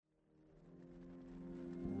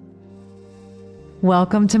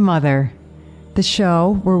Welcome to Mother, the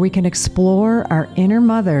show where we can explore our inner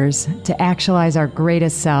mothers to actualize our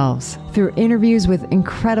greatest selves. Through interviews with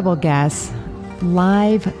incredible guests,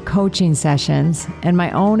 live coaching sessions, and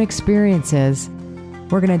my own experiences,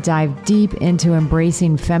 we're going to dive deep into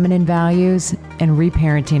embracing feminine values and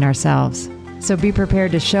reparenting ourselves. So be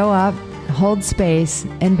prepared to show up, hold space,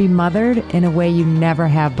 and be mothered in a way you never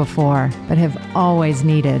have before, but have always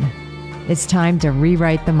needed. It's time to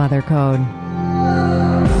rewrite the mother code.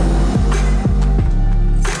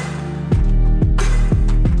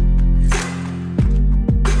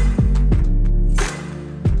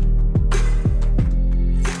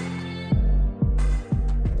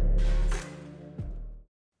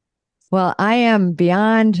 Well, I am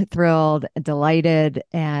beyond thrilled, delighted,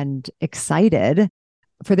 and excited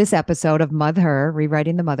for this episode of Mother,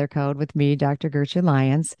 Rewriting the Mother Code with me, Dr. Gertrude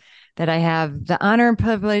Lyons, that I have the honor and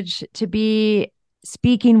privilege to be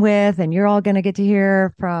speaking with, and you're all going to get to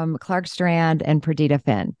hear from Clark Strand and Perdita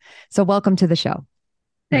Finn. So welcome to the show.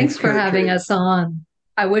 Thanks for having us on.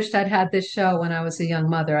 I wished I'd had this show when I was a young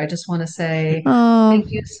mother. I just want to say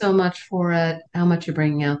thank you so much for it, how much you're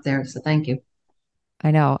bringing out there. So thank you. I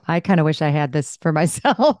know. I kind of wish I had this for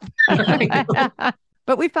myself.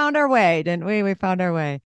 But we found our way, didn't we? We found our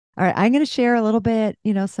way. All right. I'm going to share a little bit,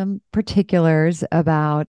 some particulars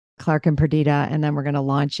about Clark and Perdita, and then we're going to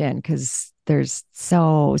launch in because there's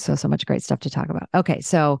so much great stuff to talk about. Okay.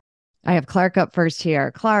 So I have Clark up first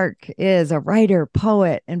here. Clark is a writer,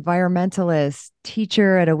 poet, environmentalist,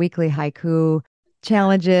 teacher at a weekly haiku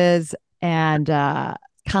challenges, and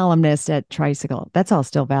columnist at Tricycle. That's all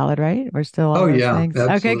still valid, right? We're still all those things.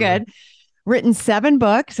 Absolutely. Okay, good. Written 7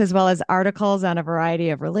 books, as well as articles on a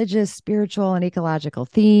variety of religious, spiritual, and ecological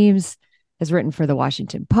themes. Has written for the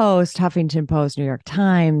Washington Post, Huffington Post, New York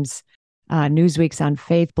Times, Newsweek's On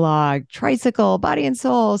Faith blog, Tricycle, Body and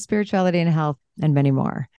Soul, Spirituality and Health, and many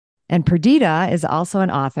more. And Perdita is also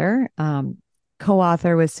an author,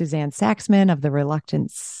 co-author with Suzan Saxman of The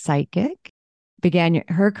Reluctant Psychic. Began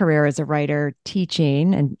her career as a writer,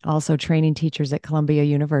 teaching, and also training teachers at Columbia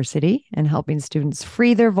University and helping students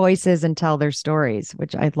free their voices and tell their stories,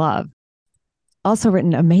 which I love. Also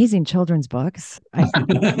written amazing children's books.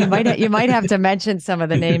 You might have to mention some of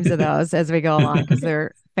the names of those as we go along because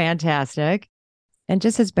they're fantastic. And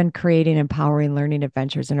just has been creating empowering learning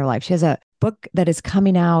adventures in her life. She has a book that is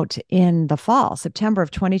coming out in the fall, September of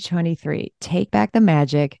 2023, Take Back the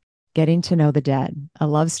Magic, Getting to Know the Dead, a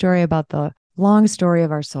love story about the long story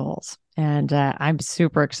of our souls. And I'm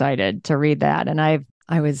super excited to read that. And I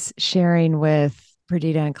was sharing with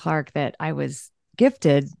Perdita and Clark that I was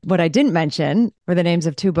gifted. What I didn't mention were the names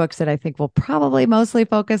of 2 books that I think we'll probably mostly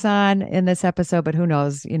focus on in this episode, but who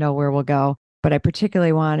knows, where we'll go. But I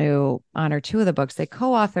particularly want to honor 2 of the books. They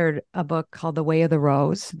co-authored a book called The Way of the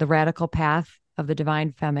Rose, The Radical Path of the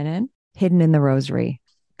Divine Feminine, Hidden in the Rosary.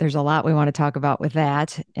 There's a lot we want to talk about with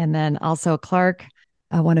that. And then also Clark,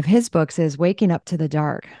 one of his books is Waking Up to the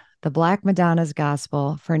Dark, The Black Madonna's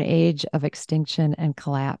Gospel for an Age of Extinction and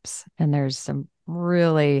Collapse. And there's some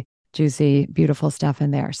really juicy, beautiful stuff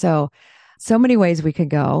in there. So many ways we could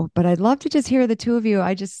go, but I'd love to just hear the 2 of you.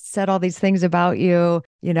 I just said all these things about you,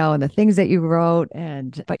 and the things that you wrote,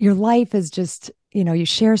 but your life is just, you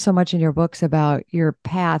share so much in your books about your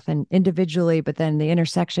path and individually, but then the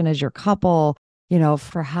intersection as your couple,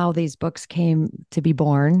 for how these books came to be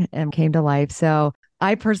born and came to life. So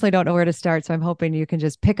I personally don't know where to start. So I'm hoping you can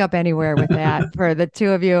just pick up anywhere with that for the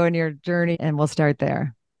 2 of you and your journey, and we'll start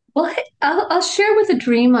there. Well, I'll share with a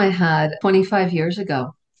dream I had 25 years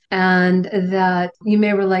ago and that you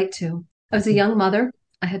may relate to. I was a young mother.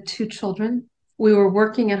 I had 2 children. We were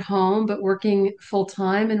working at home, but working full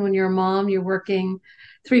time. And when you're a mom, you're working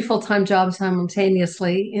 3 full-time jobs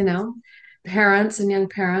simultaneously, parents and young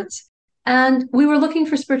parents. And we were looking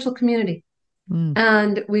for spiritual community.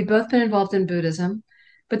 And we'd both been involved in Buddhism,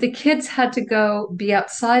 but the kids had to go be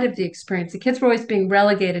outside of the experience. The kids were always being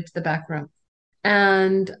relegated to the back room.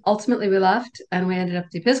 And ultimately we left and we ended up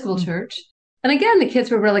at the Episcopal Church. And again, the kids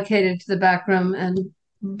were relegated to the back room, and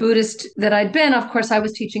Buddhist that I'd been, of course, I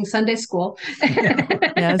was teaching Sunday school.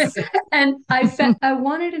 Yes. And I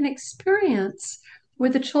wanted an experience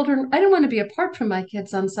with the children. I didn't want to be apart from my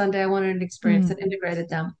kids on Sunday. I wanted an experience that integrated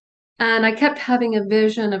them. And I kept having a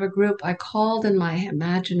vision of a group I called in my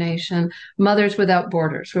imagination Mothers Without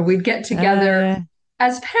Borders, where we'd get together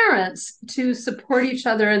as parents to support each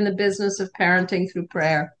other in the business of parenting through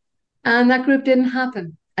prayer. And that group didn't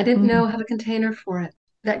happen. I didn't have a container for it.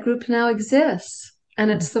 That group now exists. And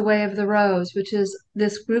it's The Way of the Rose, which is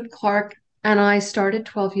this group Clark and I started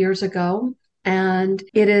 12 years ago. And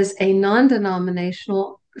it is a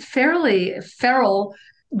non-denominational, fairly feral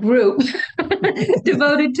group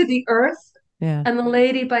devoted to the earth, Yeah. and the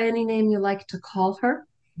lady by any name you like to call her,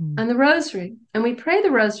 Mm. and the rosary. And we pray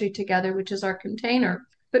the rosary together, which is our container.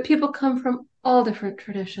 But people come from all different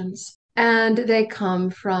traditions. And they come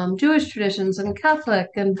from Jewish traditions and Catholic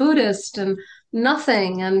and Buddhist and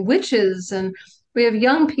nothing and witches. And we have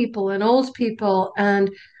young people and old people, and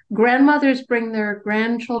grandmothers bring their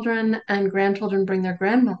grandchildren and grandchildren bring their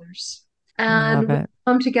grandmothers. I love And we it.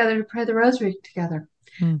 come together to pray the rosary together.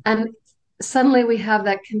 Mm. And suddenly we have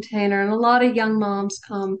that container, and a lot of young moms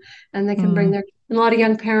come and they can bring Mm. their, and a lot of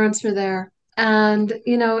young parents are there. And,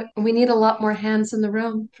 we need a lot more hands in the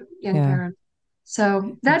room for young Yeah, parents.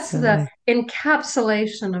 So that's the absolutely.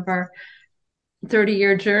 encapsulation of our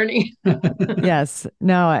 30-year journey. Yes.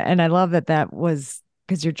 No, and I love that that was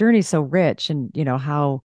because your journey's so rich and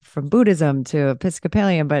how from Buddhism to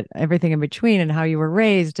Episcopalian, but everything in between and how you were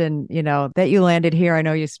raised and that you landed here. I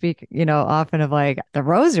know you speak, often of like the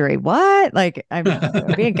rosary. What? Like I'm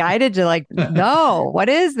being guided to like, no, what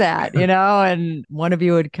is that? And one of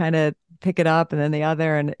you would kind of pick it up and then the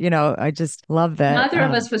other. And, I just love that. Neither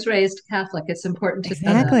of us was raised Catholic. It's important to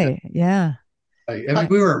know that. Exactly. Yeah. I mean,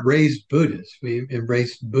 we weren't raised Buddhists. We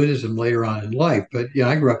embraced Buddhism later on in life. But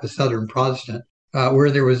I grew up a Southern Protestant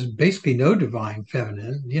where there was basically no divine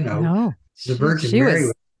feminine. No, The Virgin she Mary was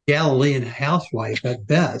was a Galilean housewife at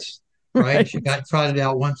best, right? right. She got trotted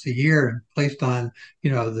out once a year and placed on,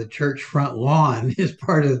 the church front lawn as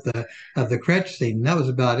part of the crèche scene. That was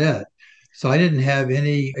about it. So I didn't have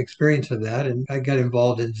any experience of that, and I got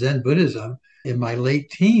involved in Zen Buddhism in my late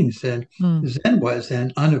teens. And Mm. Zen was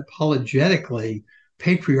an unapologetically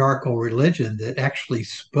patriarchal religion that actually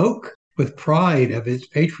spoke with pride of its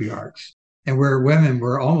patriarchs, and where women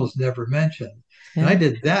were almost never mentioned. And I Yeah.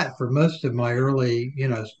 did that for most of my early,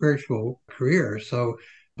 spiritual career. So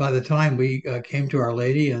by the time we came to Our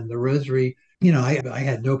Lady and the Rosary, I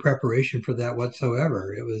had no preparation for that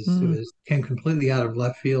whatsoever. Mm. Came completely out of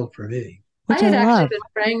left field for me. I Which I had actually love. been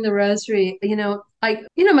praying the rosary.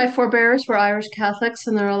 My forebears were Irish Catholics,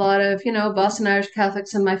 and there are a lot of, Boston Irish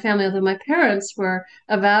Catholics in my family, although my parents were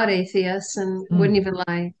avowed atheists and Mm. wouldn't even let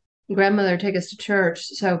my grandmother take us to church.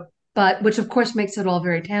 So, but which of course makes it all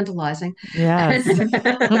very tantalizing. Yes.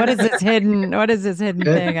 What is this hidden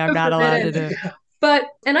thing I'm not allowed to Forbidden. do?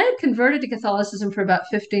 And I had converted to Catholicism for about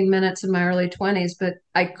 15 minutes in my early 20s, but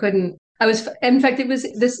I couldn't. In fact, it was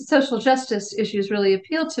this social justice issues really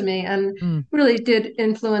appealed to me and Mm. really did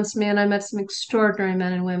influence me. And I met some extraordinary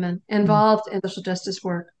men and women Mm. involved in social justice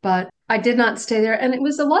work, but I did not stay there. And it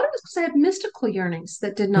was a lot of it because I had mystical yearnings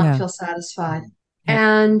that did not Yeah. feel satisfied. Yep.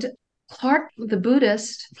 And Clark, the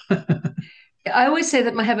Buddhist, I always say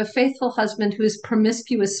that I have a faithful husband who is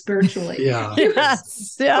promiscuous spiritually. Yeah.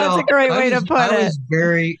 Yes. Yeah, that's a great way to put I it. was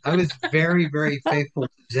very, very faithful to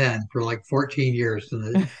Zen for like 14 years from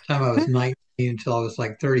the time I was 19 until I was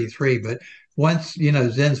like 33. But once,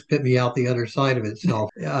 Zen spit me out the other side of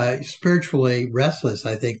itself. Spiritually restless,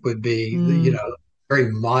 I think would be, Mm. very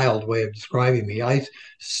mild way of describing me. I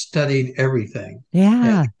studied everything.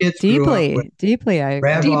 Yeah. Kids grew up with Deeply.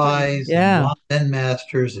 rabbis Yeah. and Zen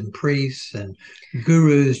masters and priests and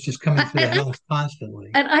gurus just coming to the house constantly.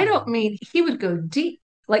 And I don't mean he would go deep.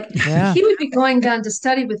 Like Yeah. he would be going down to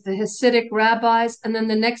study with the Hasidic rabbis, and then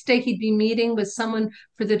the next day he'd be meeting with someone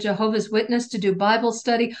for the Jehovah's Witness to do Bible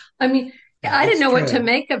study. I mean, I didn't know what to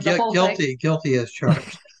make of the whole thing. Guilty as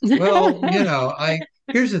charged. Well,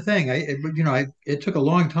 here's the thing. It took a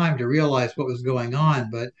long time to realize what was going on,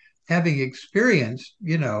 but having experienced,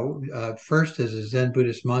 first as a Zen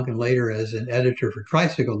Buddhist monk and later as an editor for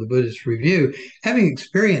Tricycle, the Buddhist Review, having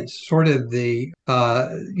experienced sort of the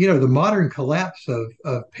modern collapse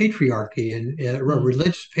of patriarchy and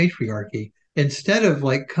religious patriarchy, instead of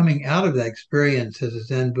like coming out of that experience as a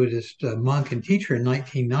Zen Buddhist monk and teacher in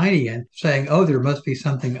 1990 and saying, oh, there must be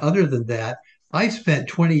something other than that, I spent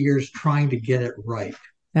 20 years trying to get it right.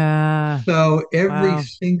 So every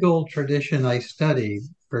single tradition I studied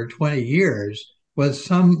for 20 years was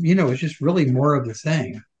was just really more of the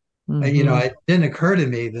same. Mm-hmm. It didn't occur to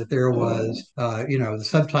me that there was, the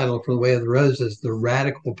subtitle for The Way of the Rose is The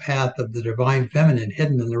Radical Path of the Divine Feminine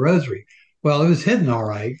Hidden in the Rosary. Well, it was hidden all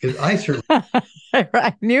right, because I certainly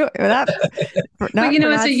I knew that. But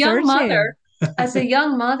as a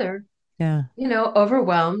young mother, yeah,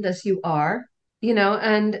 overwhelmed as you are,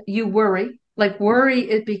 and you worry,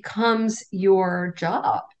 it becomes your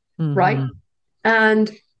job, mm-hmm. right?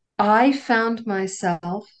 And I found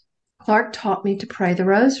myself, Clark taught me to pray the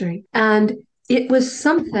rosary, and it was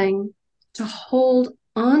something to hold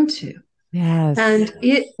on to. Yes. And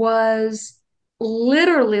it was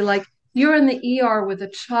literally like you're in the ER with a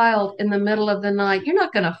child in the middle of the night. You're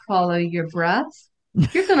not going to follow your breath.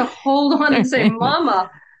 You're going to hold on and say, Mama,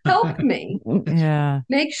 help me. Yeah.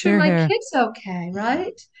 Make sure Here, my here. kid's okay,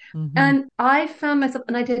 right? Mm-hmm. And I found myself,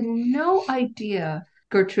 and I had no idea,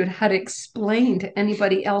 Gertrude, how to explain to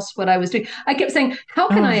anybody else what I was doing. I kept saying, how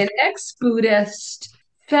can I, Oh, an ex-Buddhist,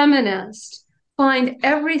 feminist, find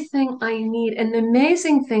everything I need? And the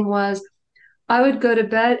amazing thing was, I would go to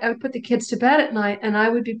bed, I would put the kids to bed at night, and I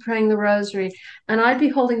would be praying the rosary, and I'd be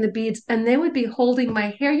holding the beads, and they would be holding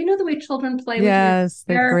my hair. You know the way children play with your yes.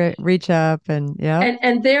 They hair? reach up and yep.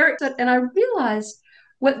 And I realized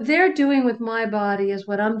what they're doing with my body is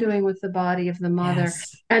what I'm doing with the body of the mother,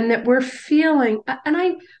 Yes. and that we're feeling. And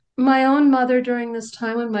I, my own mother during this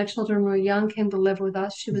time when my children were young, came to live with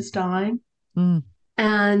us. She was dying, Mm,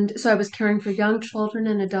 and so I was caring for young children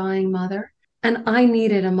and a dying mother, and I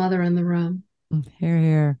needed a mother in the room. here,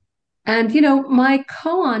 here. And, my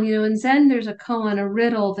koan, in Zen, there's a koan, a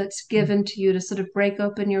riddle that's given to you to sort of break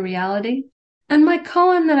open your reality. And my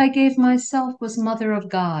koan that I gave myself was Mother of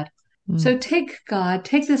God. Mm. So take God,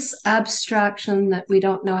 take this abstraction that we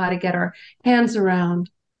don't know how to get our hands around,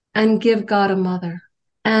 and give God a mother.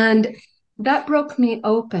 And that broke me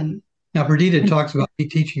open. Now, Perdita And- talks about me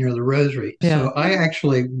teaching her the Rosary. yeah. So I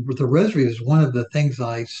actually, the Rosary is one of the things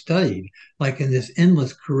I studied, like in this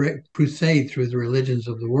endless crusade through the religions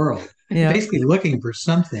of the world, Yeah. basically looking for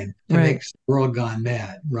something to Right. make the world gone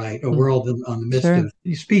mad, right? A Mm. world on the midst Sure. of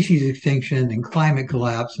species extinction and climate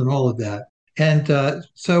collapse and all of that. And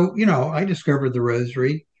so, I discovered the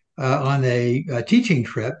Rosary on a teaching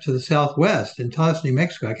trip to the Southwest in Taos, New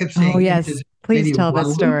Mexico. I kept Oh, seeing yes. images Please maybe of tell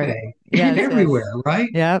this story. Guadalupe Yes. Yes. everywhere, right?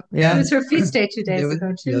 Yep. It Yep. was her feast day 2 days It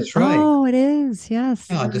ago, too. that's right. Oh, it is. Yes.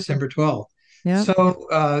 Yeah, on December 12th. Yep.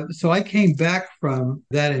 So I came back from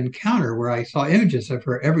that encounter where I saw images of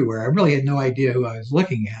her everywhere. I really had no idea who I was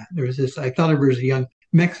looking at. There was this, I thought of her as a young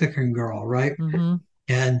Mexican girl, right? Mm-hmm.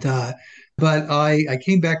 And but I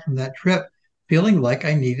came back from that trip feeling like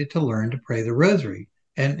I needed to learn to pray the rosary.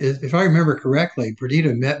 And if I remember correctly,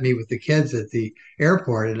 Perdita met me with the kids at the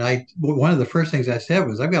airport, and one of the first things I said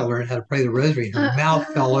was, "I've got to learn how to pray the rosary." And her mouth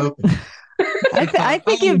fell open. I thought,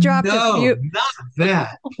 think oh you've dropped a no, few. not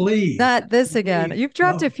that, please, Not this again. please, You've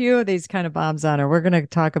dropped no. a few of these kind of bombs on her. We're going to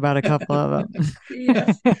talk about a couple of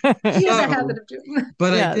Yes. He has a So, habit of doing that.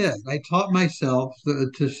 but I yes. did. I taught myself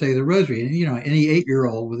to say the rosary, and any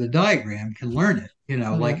 8-year-old with a diagram can learn it. Yeah.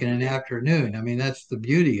 Like in an afternoon. I mean, that's the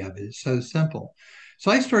beauty of it. It's so simple. So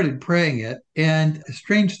I started praying it, and a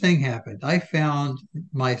strange thing happened. I found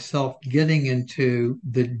myself getting into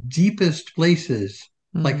the deepest places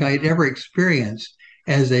like I had ever experienced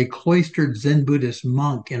as a cloistered Zen Buddhist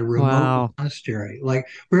monk in a remote Wow. monastery, like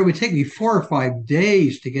where it would take me 4 or 5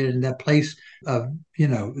 days to get in that place of,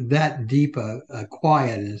 that deep a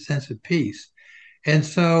quiet and a sense of peace. And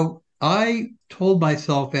so I told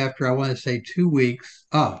myself after, I want to say 2 weeks,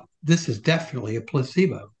 oh, this is definitely a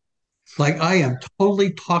placebo. Like I am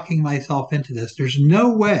totally talking myself into this. There's no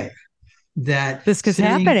way that This is sitting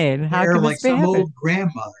happening. How there can like this be some happening? old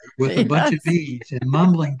grandmother with a bunch of Yes. beads and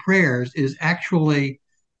mumbling prayers is actually Doing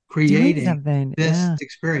creating something. this Yeah.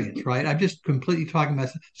 experience, right? I'm just completely talking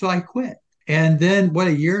myself. So I quit. And then what,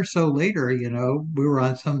 a year or so later, we were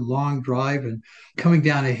on some long drive and coming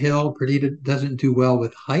down a hill. Perdita doesn't do well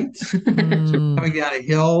with heights. So Mm. coming down a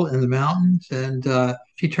hill in the mountains, and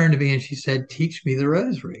she turned to me and she said, "Teach me the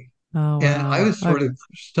rosary." Oh, And I wow. was sort of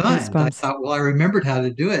stunned. I Goosebumps. thought, well, I remembered how to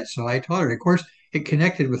do it. So I taught her. Of course, it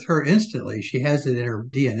connected with her instantly. She has it in her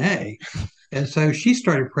DNA. And so she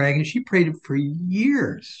started praying, and she prayed it for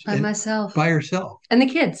years By myself. by herself And the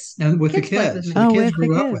kids. and with the Kids played with kids. me. The Oh, kids with the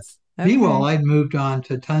grew up with. kids. Okay. Meanwhile, I'd moved on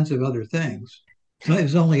to tons of other things. So it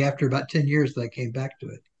was only after about 10 years that I came back to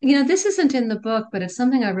it. This isn't in the book, but it's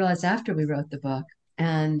something I realized after we wrote the book.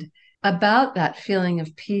 And about that feeling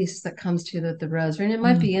of peace that comes to you at the rosary, and it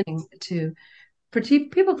might Mm. be in to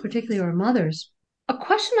people, particularly our mothers. A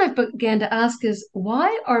question I began to ask is,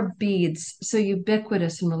 why are beads so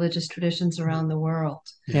ubiquitous in religious traditions around the world?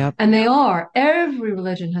 Yep. And they are. Every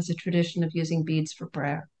religion has a tradition of using beads for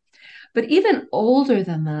prayer. But even older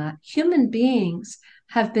than that, human beings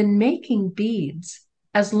have been making beads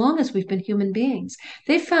as long as we've been human beings.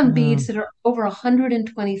 They found beads that are over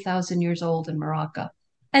 120,000 years old in Morocco.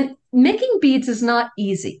 And making beads is not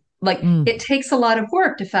easy. Like it takes a lot of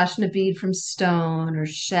work to fashion a bead from stone or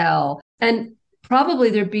shell. And probably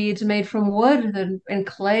they're beads made from wood and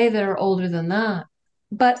clay that are older than that.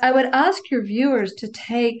 But I would ask your viewers to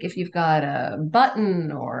take, if you've got a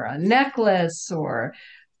button or a necklace or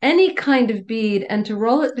any kind of bead, and to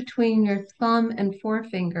roll it between your thumb and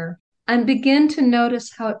forefinger and begin to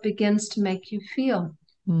notice how it begins to make you feel.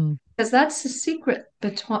 Because that's the secret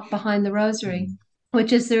behind the rosary.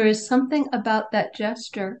 which is there is something about that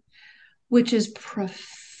gesture which is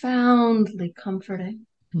profoundly comforting.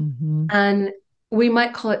 Mm-hmm. And we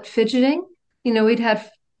might call it fidgeting.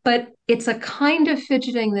 But it's a kind of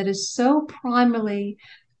fidgeting that is so primarily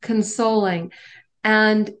consoling.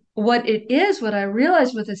 And what I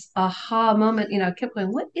realized with this aha moment, I kept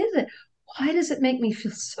going, what is it? Why does it make me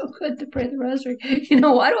feel so good to pray the rosary?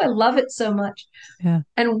 Why do I love it so much? Yeah.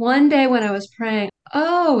 And one day when I was praying,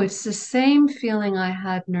 oh, it's the same feeling I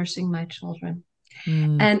had nursing my children.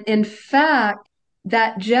 Mm. And in fact,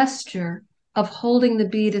 that gesture of holding the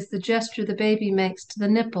bead is the gesture the baby makes to the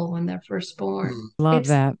nipple when they're first born. Love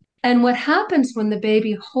that. And what happens when the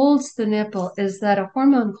baby holds the nipple is that a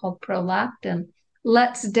hormone called prolactin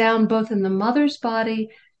lets down both in the mother's body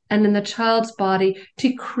and in the child's body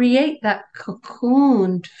to create that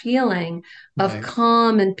cocooned feeling of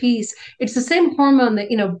calm and peace. It's the same hormone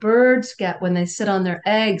that, birds get when they sit on their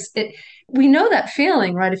eggs. We know that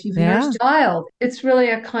feeling, right? If you've nursed a child, it's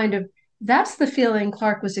really that's the feeling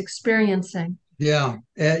Clark was experiencing. Yeah.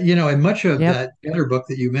 And much of that other book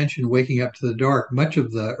that you mentioned, Waking Up to the Dark, much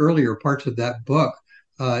of the earlier parts of that book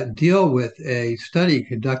deal with a study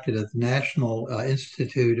conducted at the National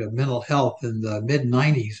Institute of Mental Health in the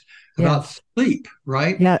mid-90s about sleep,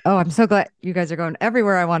 right? Yeah. Oh, I'm so glad you guys are going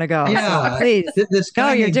everywhere I want to go. Yeah. So please.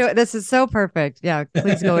 This is so perfect. Yeah.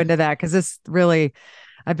 Please go into that because this really,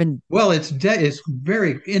 Well, it's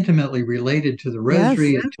very intimately related to the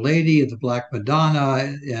Rosary, and Lady of the Black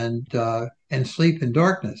Madonna, and Sleep in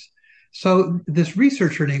Darkness. So this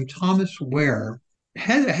researcher named Thomas Ware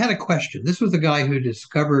had a question. This was the guy who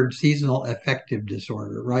discovered seasonal affective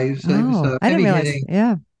disorder, right? He was a I didn't realize.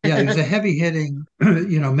 He was a heavy-hitting,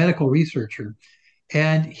 medical researcher,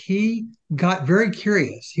 and he got very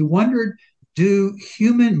curious. He wondered, do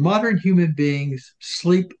modern human beings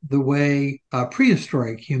sleep the way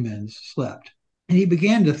prehistoric humans slept? And he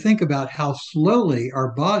began to think about how slowly our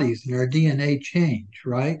bodies and our DNA change,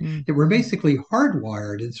 right? That we're basically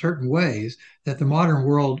hardwired in certain ways that the modern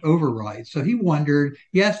world overrides. So he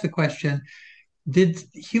asked the question, did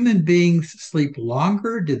human beings sleep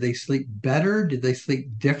longer? Did they sleep better? Did they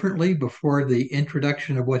sleep differently before the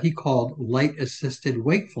introduction of what he called light-assisted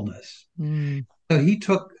wakefulness? So he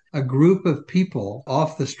took a group of people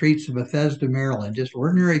off the streets of Bethesda, Maryland, just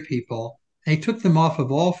ordinary people, and he took them off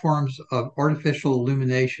of all forms of artificial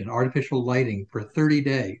illumination, artificial lighting for 30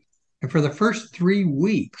 days. And for the first 3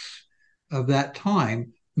 weeks of that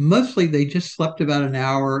time, mostly they just slept about an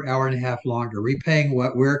hour, hour and a half longer, repaying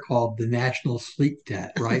what we're called the national sleep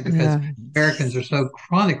debt, right? Because Americans are so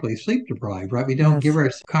chronically sleep deprived, right? We don't give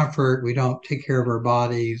ourselves comfort. We don't take care of our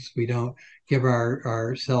bodies. We don't give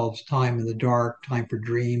ourselves time in the dark, time for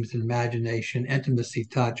dreams and imagination, intimacy,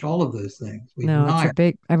 touch, all of those things.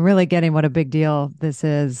 I'm really getting what a big deal this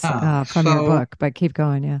is from your book, but keep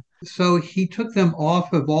going. Yeah. So he took them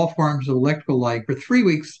off of all forms of electrical light for 3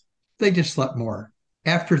 weeks. They just slept more.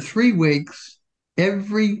 After 3 weeks,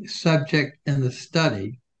 every subject in the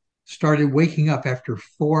study started waking up after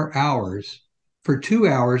 4 hours for 2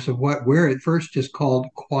 hours of what we're at first just called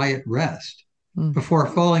quiet rest before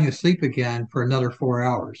falling asleep again for another 4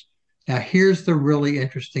 hours. Now, here's the really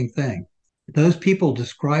interesting thing. Those people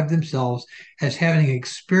described themselves as having an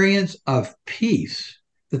experience of peace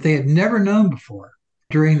that they had never known before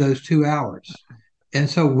during those 2 hours. And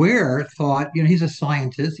so Ware thought, he's a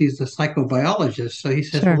scientist, he's a psychobiologist. So he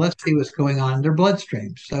says, well, let's see what's going on in their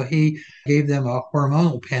bloodstream. So he gave them a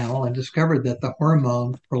hormonal panel and discovered that the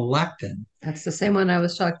hormone prolactin. That's the same one I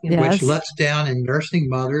was talking about. Which lets down in nursing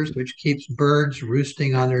mothers, which keeps birds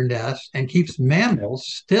roosting on their nests and keeps mammals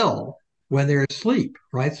still when they're asleep,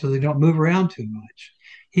 right? So they don't move around too much.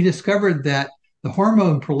 He discovered that the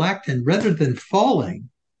hormone prolactin, rather than falling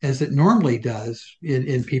as it normally does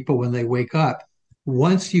in people when they wake up,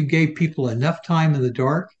 once you gave people enough time in the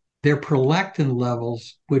dark, their prolactin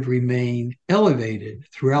levels would remain elevated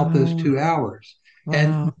throughout those 2 hours. Wow.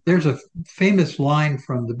 And there's a famous line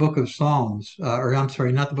from the Book of Psalms, not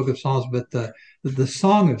the Book of Psalms, but the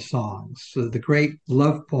Song of Songs, so the great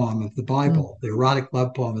love poem of the Bible, the erotic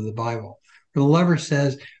love poem of the Bible. The lover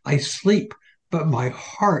says, I sleep, but my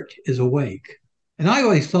heart is awake. And I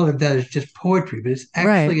always thought of that as just poetry, but it's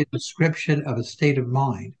actually a description of a state of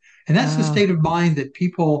mind. And that's the state of mind that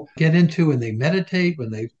people get into when they meditate,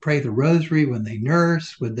 when they pray the rosary, when they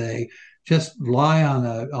nurse, when they just lie on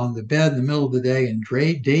the bed in the middle of the day and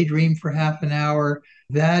daydream for half an hour.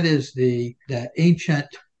 That is that ancient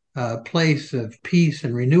place of peace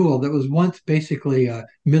and renewal that was once basically a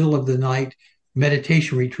middle of the night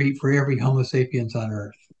meditation retreat for every Homo sapiens on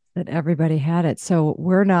Earth. That everybody had it. So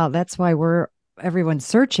that's why everyone's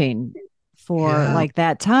searching for like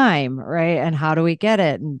that time, right? And how do we get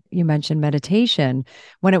it? And you mentioned meditation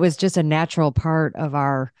when it was just a natural part of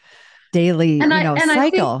our daily, I think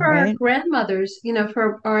cycle, for our right? grandmothers,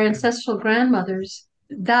 for our ancestral grandmothers,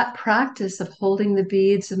 that practice of holding the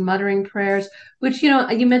beads and muttering prayers, which,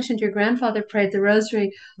 you mentioned your grandfather prayed the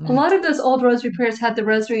rosary. A lot of those old rosary prayers had the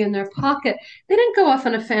rosary in their pocket. They didn't go off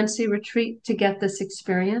on a fancy retreat to get this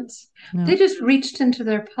experience. No. They just reached into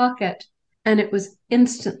their pocket and it was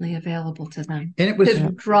instantly available to them. And it was to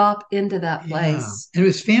drop into that place. And it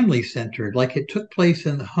was family centered, like it took place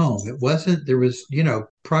in the home. It wasn't, there was,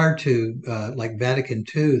 prior to like Vatican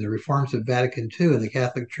II, the reforms of Vatican II and the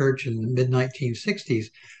Catholic Church in the mid 1960s,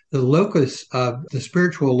 the locus of the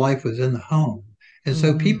spiritual life was in the home. And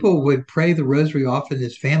so people would pray the rosary often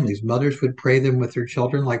as families. Mothers would pray them with their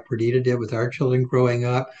children, like Perdita did with our children growing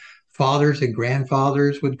up. Fathers and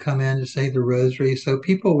grandfathers would come in to say the rosary. So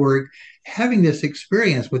people were having this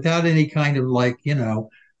experience without any kind of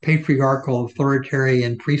patriarchal,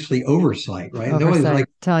 authoritarian, priestly oversight, right? Nobody's like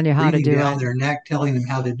telling you how to do down it, their neck, telling them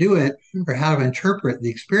how to do it or how to interpret the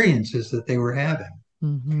experiences that they were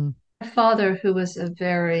having. My father, who was a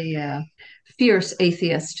very fierce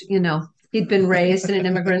atheist, he'd been raised in an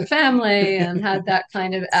immigrant family and had that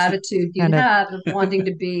kind of attitude you have of wanting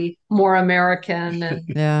to be more American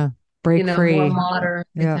and break free, more modern.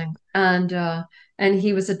 And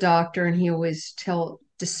he was a doctor, and he always tell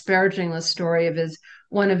disparaging the story of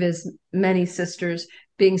one of his many sisters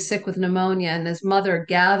being sick with pneumonia and his mother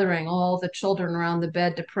gathering all the children around the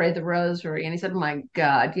bed to pray the rosary. And he said, oh my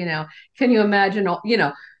God, can you imagine,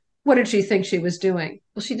 what did she think she was doing?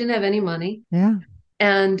 Well, she didn't have any money. Yeah.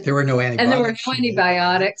 And there were no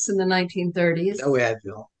antibiotics in the 1930s.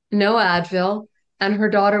 No Advil. And her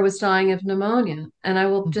daughter was dying of pneumonia. And I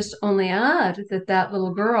will just only add that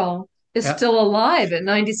little girl is still alive at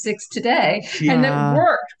 96 today. And that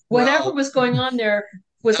worked. Whatever was going on there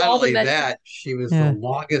was all the that. She was the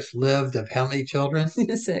longest lived of how many children?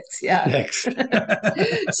 6, yeah. 6.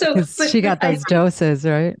 So she got those doses,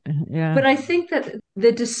 right? Yeah. But I think that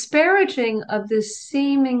the disparaging of this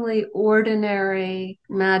seemingly ordinary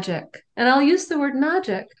magic, and I'll use the word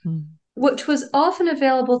magic, which was often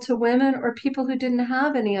available to women or people who didn't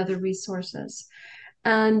have any other resources.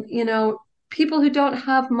 And, people who don't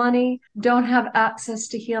have money, don't have access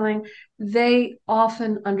to healing, they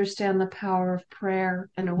often understand the power of prayer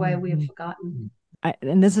in a way we have forgotten.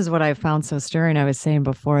 And this is what I found so stirring. I was saying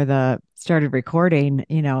before the started recording,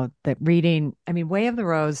 that reading, Way of the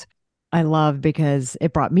Rose, I love because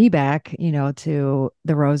it brought me back, to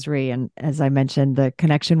the rosary. And as I mentioned, the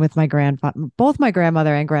connection with my grandfather, both my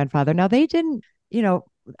grandmother and grandfather. Now they didn't,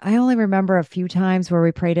 I only remember a few times where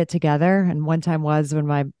we prayed it together. And one time was when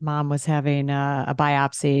my mom was having a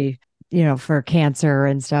biopsy, for cancer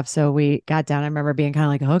and stuff. So we got down. I remember being kind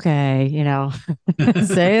of like, okay,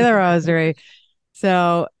 say the rosary.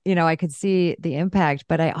 So, I could see the impact,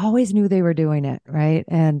 but I always knew they were doing it. Right.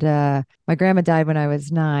 And my grandma died when I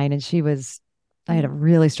was 9 and I had a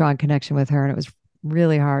really strong connection with her and it was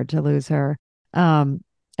really hard to lose her. And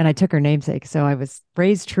I took her namesake. So I was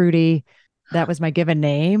raised Trudy. That was my given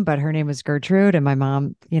name, but her name was Gertrude. And my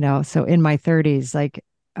mom, so in my 30s, like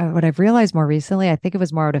what I've realized more recently, I think it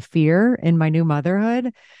was more out of fear in my new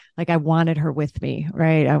motherhood. Like I wanted her with me,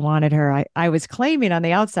 right? I wanted her. I was claiming on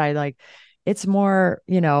the outside, like it's more,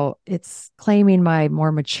 it's claiming my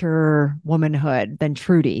more mature womanhood than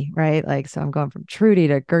Trudy, right? Like, so I'm going from Trudy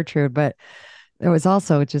to Gertrude, but there was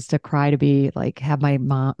also just a cry to be like, have my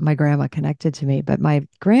mom, my grandma connected to me. But my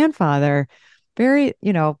grandfather, very,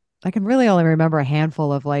 I can really only remember a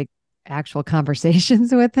handful of like actual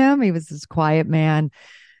conversations with him. He was this quiet man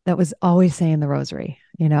that was always saying the rosary,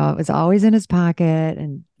 it was always in his pocket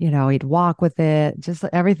and, he'd walk with it, just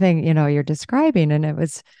everything, you're describing. And it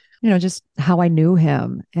was, just how I knew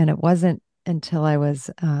him. And it wasn't until I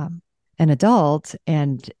was an adult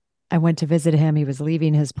and I went to visit him. He was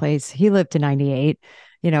leaving his place. He lived to 98.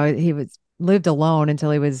 He lived alone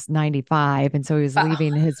until he was 95. And so he was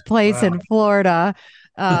leaving his place in Florida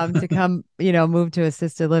to come, move to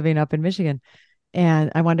assisted living up in Michigan.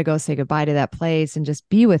 And I wanted to go say goodbye to that place and just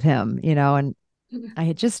be with him, and I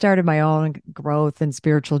had just started my own growth and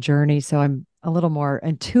spiritual journey. So I'm a little more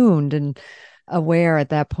attuned and aware at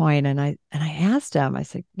that point. And I asked him, I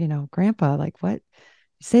said, Grandpa, like what,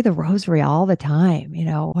 you say the rosary all the time,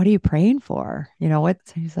 what are you praying for?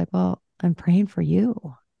 He's like, well, I'm praying for you.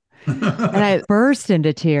 And I burst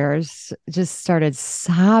into tears, just started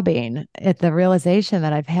sobbing at the realization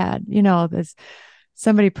that I've had, this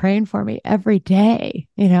somebody praying for me every day.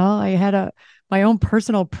 I had my own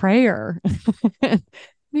personal prayer.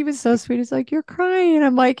 He was so sweet. He's like, "You're crying."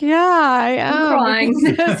 I'm like, "Yeah, I I'm am," crying.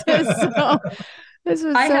 because this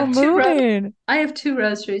was I so have two moving. I have two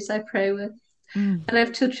rosaries I pray with, Mm. and I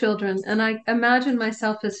have two children, and I imagine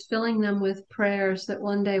myself as filling them with prayers that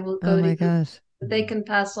one day will Oh go to my you, gosh. that they can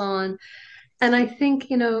pass on. And I think,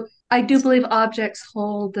 I do believe objects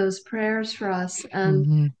hold those prayers for us. And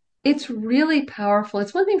Hmm. it's really powerful.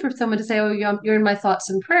 It's one thing for someone to say, "Oh, you're in my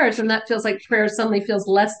thoughts and prayers," and that feels like prayer suddenly feels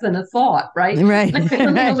less than a thought, right? Right. Like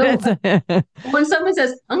something a little. When someone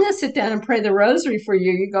says, "I'm going to sit down and pray the rosary for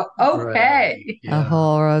you," you go, Right. "Okay." A Yeah.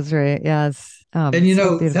 whole rosary. Yes. And So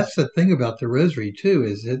beautiful. that's the thing about the rosary too,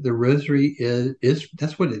 is that the rosary is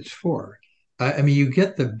that's what it's for. I mean, you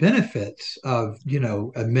get the benefits of,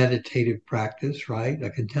 a meditative practice, right?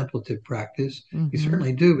 A contemplative practice. You Hmm.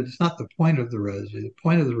 certainly do, but it's not the point of the rosary. The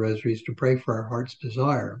point of the rosary is to pray for our heart's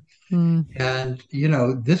desire. Mm. And,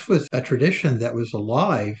 this was a tradition that was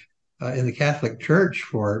alive in the Catholic Church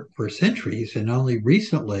for centuries, and only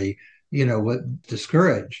recently, what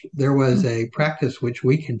discouraged. There was a practice which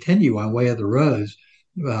we continue on Way of the Rose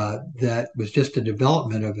that was just a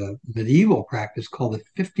development of a medieval practice called the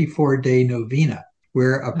 54-day novena,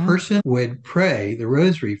 where a Oh, person would pray the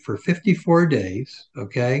rosary for 54 days,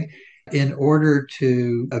 okay, in order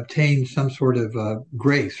to obtain some sort of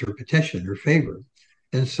grace or petition or favor.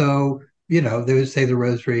 And so, they would say the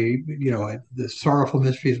rosary, the sorrowful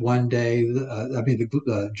mysteries one day,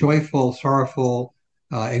 the joyful, sorrowful,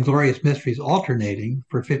 and glorious mysteries alternating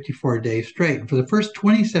for 54 days straight. And for the first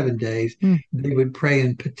 27 days, mm. they would pray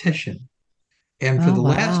in petition. And for Oh, the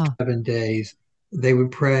last wow. 7 days, they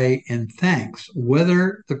would pray in thanks,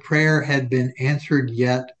 whether the prayer had been answered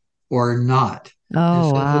yet or not. And Oh,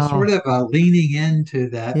 so it was sort wow. of leaning into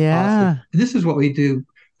that possibility. Yeah. And this is what we do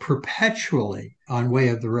perpetually on Way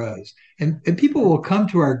of the Rose. And people will come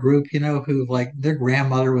to our group, who like their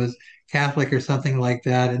grandmother was Catholic or something like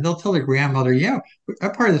that. And they'll tell their grandmother, yeah,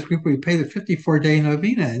 I'm part of this group. We pay the 54-day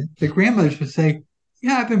novena. And the grandmothers would say,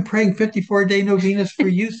 yeah, I've been praying 54-day novenas for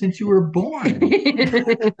you since you were born.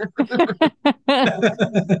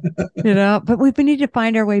 But we need to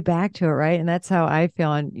find our way back to it, right? And that's how I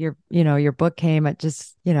feel. And your book came at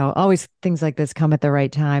just, always things like this come at the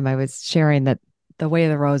right time. I was sharing that The Way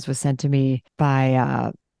of the Rose was sent to me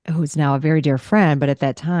by who's now a very dear friend, but at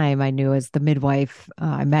that time I knew as the midwife.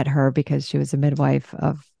 I met her because she was a midwife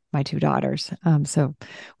of my two daughters. So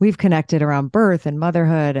we've connected around birth and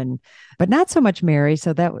motherhood, but not so much Mary.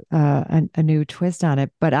 So that a new twist on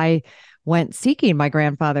it. But I went seeking my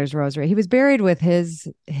grandfather's rosary. He was buried with his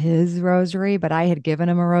rosary, but I had given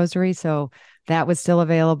him a rosary, so that was still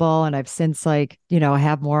available. And I've since I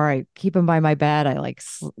have more. I keep them by my bed. I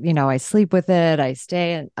I sleep with it. I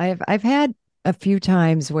stay, and I've had a few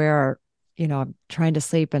times where I'm trying to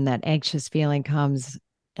sleep and that anxious feeling comes,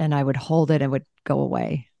 and I would hold it and would go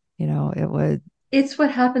away. It would. It's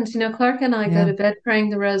what happens. Clark and I go Yeah, to bed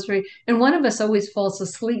praying the rosary, and one of us always falls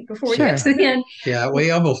asleep before we get sure. to the end. Yeah,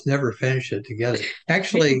 we almost never finish it together.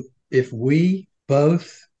 Actually, if we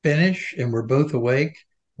both finish and we're both awake,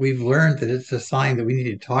 we've learned that it's a sign that we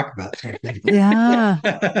need to talk about something. Yeah,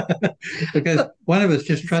 Because one of us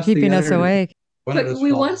just it's trusts the keeping us other. awake. One of But us we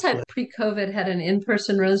falls once had asleep. pre-COVID had an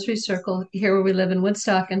in-person rosary circle here where we live in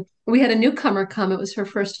Woodstock, and we had a newcomer come. It was her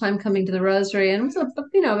first time coming to the rosary, and it was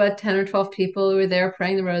about 10 or 12 people who were there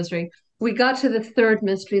praying the rosary. We got to the third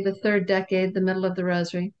mystery, the third decade, the middle of the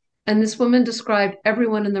rosary, and this woman described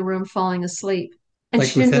everyone in the room falling asleep, and Like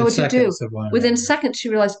she didn't know within what to do. seconds of one Within another, seconds, she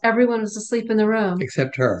realized everyone was asleep in the room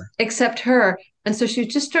except her. except her. And so she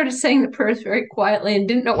just started saying the prayers very quietly and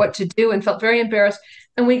didn't know what to do and felt very embarrassed.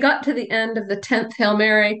 And we got to the end of the 10th Hail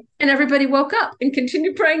Mary, and everybody woke up and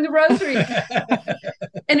continued praying the rosary.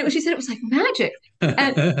 And she said it was like magic.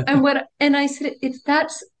 And I said it's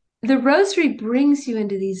that's the rosary brings you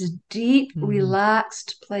into these deep, Mm.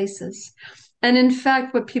 relaxed places. And in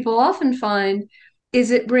fact, what people often find is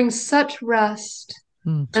it brings such rest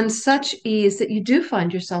Mm. and such ease that you do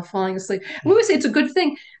find yourself falling asleep. We always say it's a good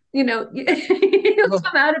thing, you'll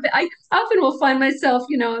come out of it. I often will find myself,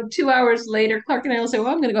 2 hours later, Clark and I will say, well,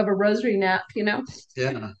 I'm going to go have a rosary nap.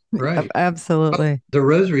 Yeah, right. Absolutely. The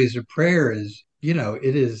rosaries of prayer is,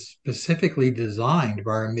 it is specifically designed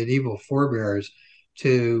by our medieval forebears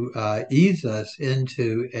to ease us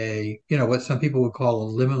into what some people would call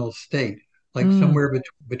a liminal state, like Mm. somewhere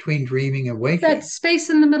between dreaming and That waking. space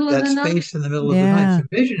in the middle of That the night. space in the middle of the night. It's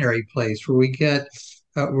Yeah. a visionary place where we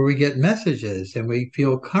get messages and we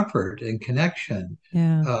feel comfort and connection,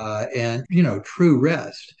 Yeah. and true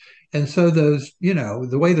rest. And so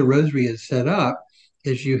the way the rosary is set up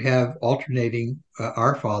is you have alternating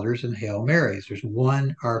Our Fathers and Hail Marys. There's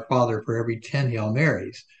one Our Father for every 10 Hail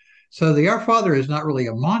Marys. So the Our Father is not really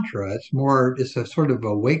a mantra. It's a sort of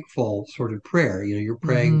a wakeful sort of prayer. You're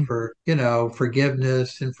praying for,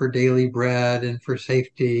 forgiveness and for daily bread and for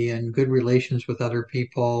safety and good relations with other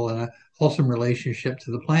people and a wholesome relationship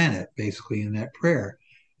to the planet, basically, in that prayer.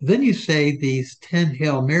 Then you say these 10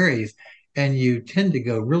 Hail Marys, and you tend to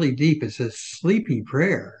go really deep. It's a sleepy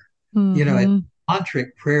prayer. It's a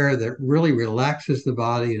tantric prayer that really relaxes the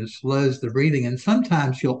body and slows the breathing. And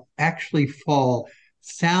sometimes you'll actually fall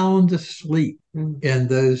sound asleep in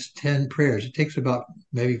those 10 prayers. It takes about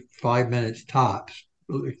maybe 5 minutes tops,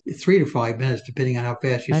 3 to 5 minutes, depending on how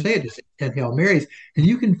fast you say it, to say 10 Hail Marys. And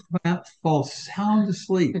you can fall sound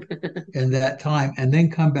asleep in that time and then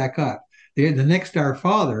come back up. The next Our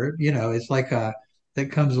Father, it's like that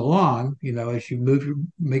comes along, as you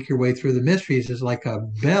make your way through the mysteries, is like a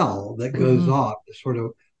bell that goes off to sort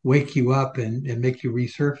of wake you up and make you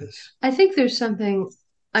resurface. I think there's something,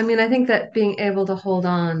 I think that being able to hold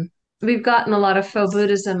on, we've gotten a lot of faux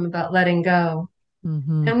Buddhism about letting go.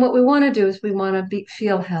 And what we want to do is we want to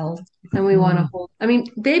feel held, and we want to hold.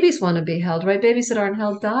 Babies want to be held, right? Babies that aren't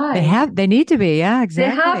held die. They need to be. Yeah,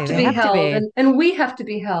 exactly. They have to be held, and we have to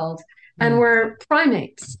be held. And we're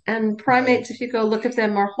primates, and primates, if you go look at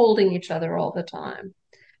them, are holding each other all the time.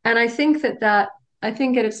 And I think at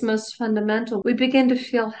its most fundamental, we begin to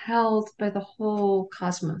feel held by the whole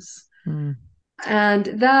cosmos. And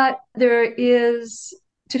that there is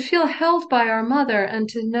to feel held by our mother and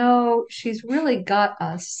to know she's really got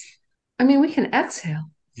us. We can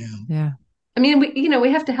exhale. Yeah.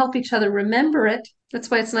 We have to help each other remember it.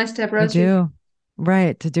 That's why it's nice to have Rosary. I do.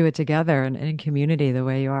 Right. To do it together and in community the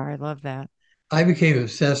way you are. I love that. I became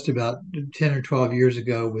obsessed about 10 or 12 years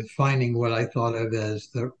ago with finding what I thought of as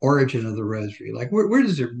the origin of the Rosary. Like, where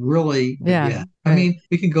does it really begin? Right.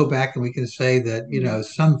 We can go back and we can say that,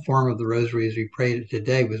 some form of the Rosary as we prayed it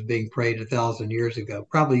today was being prayed 1,000 years ago,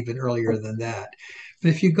 probably even earlier than that. But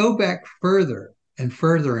if you go back further and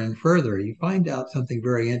further and further, you find out something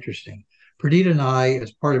very interesting. Perdita and I,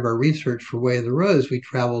 as part of our research for Way of the Rose, we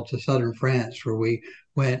traveled to southern France, where we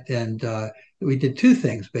went and we did two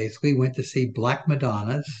things, basically. We went to see Black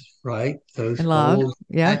Madonnas, right? Those old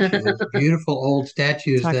statues, beautiful old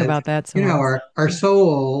statues about that are so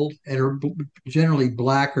old and are generally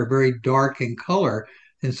black or very dark in color,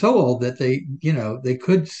 and so old that they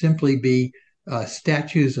could simply be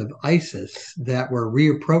statues of Isis that were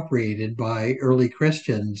reappropriated by early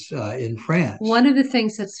Christians in France. One of the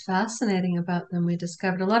things that's fascinating about them, we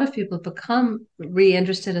discovered a lot of people become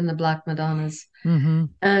re-interested in the Black Madonnas.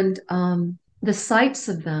 And the sites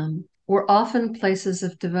of them were often places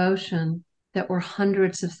of devotion that were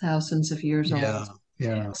hundreds of thousands of years old.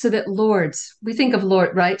 Yeah. So that Lourdes, we think of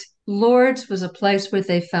Lourdes, right? Lourdes was a place where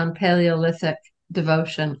they found Paleolithic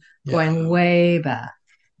devotion going way back.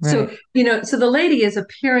 Right. So the lady is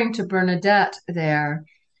appearing to Bernadette there.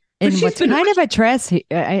 In what's kind of a trash,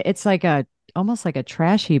 it's like almost like a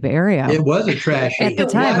trash heap area. It was a trash heap at the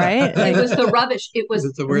time, right? It was the rubbish. It was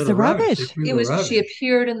the rubbish. She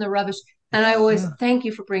appeared in the rubbish. And I always thank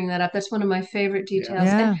you for bringing that up. That's one of my favorite details.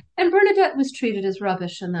 Yeah. And Bernadette was treated as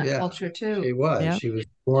rubbish in that culture too. She was. Yep. She was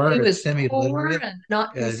poor. She was semi-literate and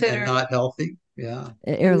not considered and not healthy. Yeah.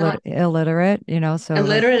 Illiterate, so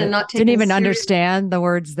illiterate and not didn't even understand the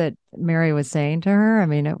words that Mary was saying to her.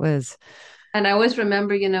 It was. And I always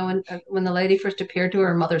remember, when the lady first appeared to her,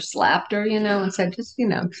 her mother slapped her, and said, just,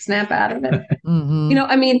 snap out of it.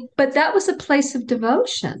 But that was a place of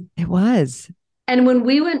devotion. It was. And when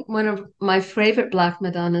we went, one of my favorite Black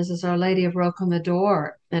Madonnas is Our Lady of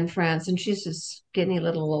Rocamadour in France. And she's this skinny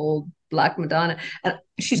little old Black Madonna. And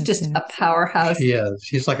she's just a powerhouse. She is.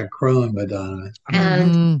 She's like a crone Madonna.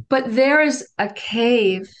 And but there is a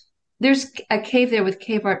cave. There's a cave there with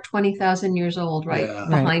cave art 20,000 years old,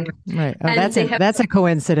 behind her. Right. Oh, that's a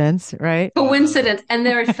coincidence, right? Coincidence. And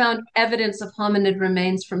there are found evidence of hominid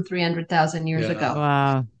remains from 300,000 years ago.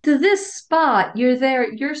 Wow. To this spot, you're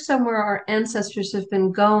there. You're somewhere our ancestors have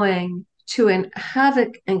been going to have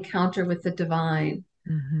an encounter with the divine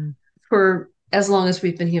for as long as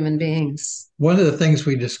we've been human beings. One of the things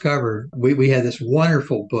we discovered, we had this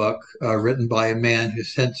wonderful book written by a man who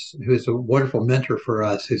is a wonderful mentor for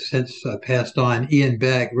us, who's since passed on. Ian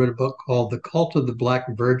Begg wrote a book called The Cult of the Black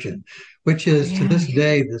Virgin, which is to this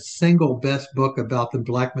day the single best book about the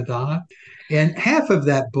Black Madonna. And half of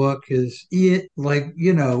that book is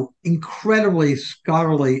incredibly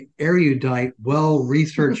scholarly, erudite,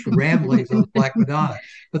 well-researched ramblings on Black Madonna.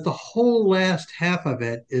 But the whole last half of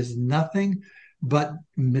it is nothing but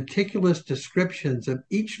meticulous descriptions of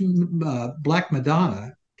each Black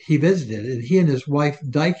Madonna he visited. And he and his wife,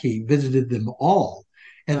 Dike, visited them all.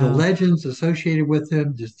 and the legends associated with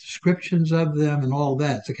them, the descriptions of them, and all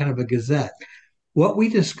that. It's a kind of a gazette. What we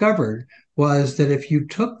discovered was that if you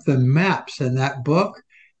took the maps in that book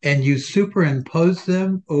and you superimposed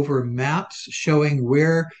them over maps showing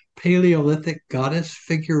where Paleolithic goddess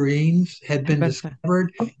figurines had been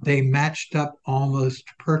discovered, they matched up almost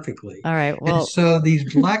perfectly. All right. Well, and so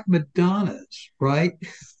these Black Madonnas, right?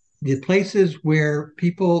 The places where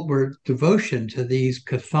people were devotion to these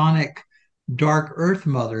chthonic dark earth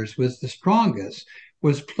mothers was the strongest,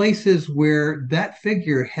 was places where that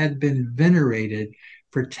figure had been venerated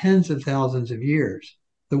for tens of thousands of years.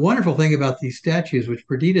 The wonderful thing about these statues, which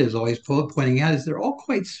Perdita is always pointing out, is they're all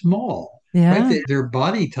quite small. yeah. Right? Their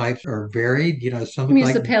body types are varied. Some I mean,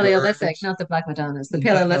 like it's the Paleolithic, birds. not the Black Madonnas. The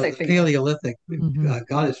Paleolithic figures. Paleolithic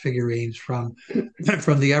goddess figurines from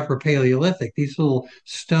the Upper Paleolithic. These little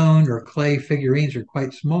stone or clay figurines are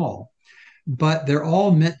quite small, but they're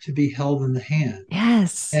all meant to be held in the hand.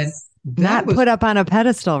 Yes. And not put up on a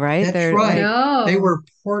pedestal, right? That's right. No. They were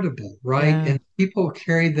portable, right? Yeah. And people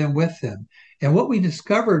carried them with them. And what we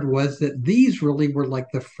discovered was that these really were like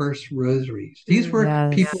the first rosaries. These were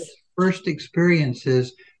people's first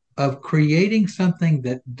experiences of creating something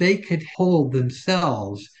that they could hold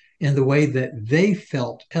themselves in the way that they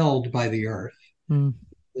felt held by the earth, that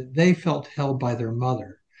they felt held by their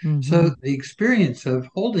mother. So the experience of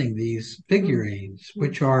holding these figurines,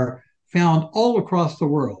 which are found all across the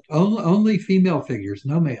world, only female figures,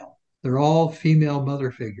 no male. They're all female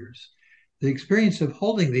mother figures. The experience of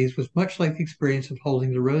holding these was much like the experience of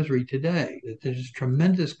holding the rosary today. There's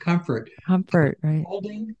tremendous comfort, right?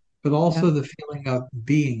 Holding, but also the feeling of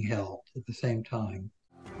being held at the same time.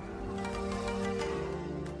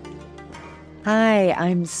 Hi,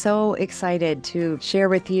 I'm so excited to share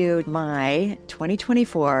with you my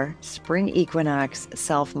 2024 Spring Equinox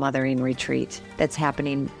Self-Mothering Retreat that's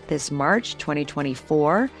happening this March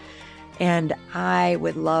 2024. And I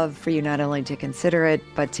would love for you not only to consider it,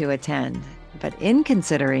 but to attend. But in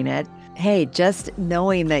considering it, hey, just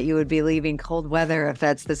knowing that you would be leaving cold weather, if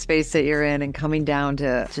that's the space that you're in, and coming down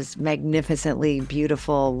to just magnificently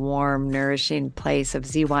beautiful, warm, nourishing place of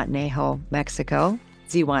Zihuatanejo, Mexico.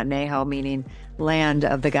 Zihuatanejo meaning land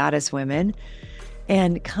of the goddess women.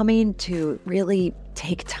 And coming to really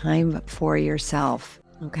take time for yourself.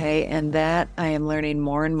 Okay. And that I am learning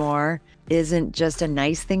more and more isn't just a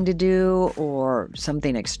nice thing to do or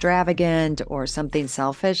something extravagant or something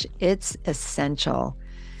selfish. It's essential.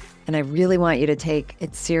 And I really want you to take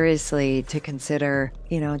it seriously, to consider,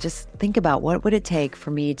 just think about what would it take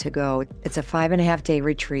for me to go. It's a 5.5-day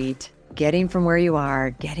retreat, getting from where you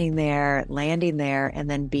are, getting there, landing there, and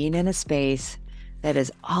then being in a space that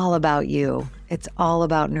is all about you. It's all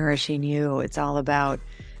about nourishing you. It's all about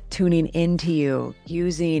tuning into you,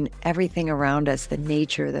 using everything around us, the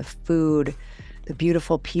nature, the food, the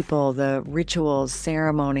beautiful people, the rituals,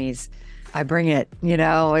 ceremonies. I bring it, we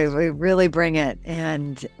really bring it.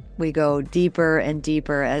 And we go deeper and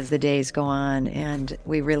deeper as the days go on, and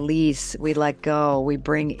we release, we let go, we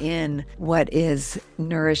bring in what is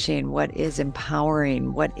nourishing, what is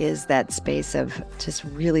empowering, what is that space of just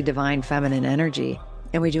really divine feminine energy.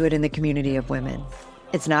 And we do it in the community of women.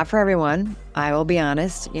 It's not for everyone. I will be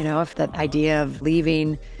honest, if the idea of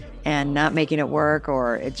leaving and not making it work,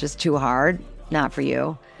 or it's just too hard, not for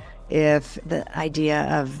you. If the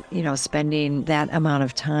idea of, spending that amount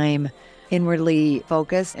of time inwardly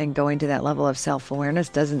focused and going to that level of self-awareness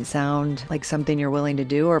doesn't sound like something you're willing to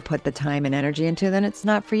do or put the time and energy into, then it's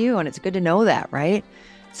not for you. And it's good to know that, right?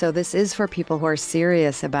 So this is for people who are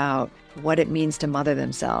serious about what it means to mother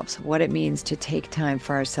themselves, what it means to take time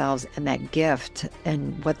for ourselves, and that gift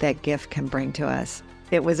and what that gift can bring to us.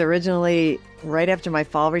 It was originally right after my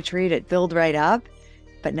fall retreat. It filled right up,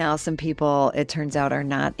 but now some people, it turns out, are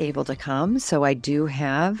not able to come. So I do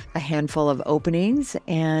have a handful of openings.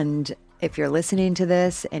 And if you're listening to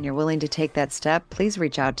this and you're willing to take that step, please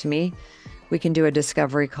reach out to me. We can do a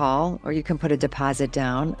discovery call, or you can put a deposit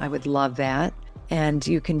down. I wod love that. And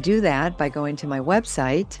you can do that by going to my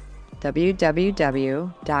website,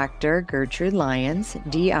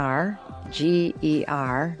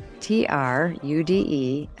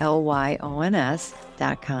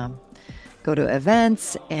 www.drgertrudelyons.com. Go to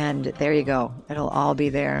events, and there you go. It'll all be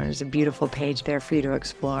there. There's a beautiful page there for you to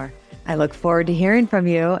explore. I look forward to hearing from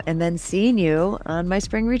you and then seeing you on my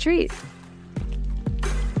spring retreat.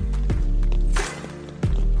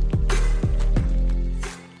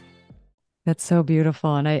 That's so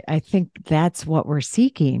beautiful. And I think that's what we're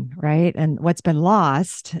seeking, right? And what's been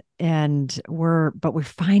lost, but we're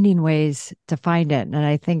finding ways to find it. And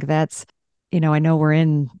I think that's, I know we're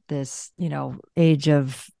in this, age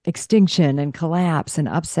of extinction and collapse and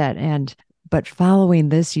upset. but following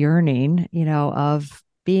this yearning, of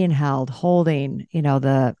being held, holding,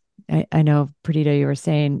 I know, Perdita, you were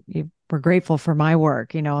saying you were grateful for my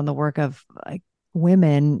work, and the work of like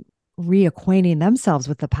women reacquainting themselves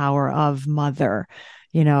with the power of mother,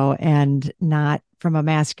 and not from a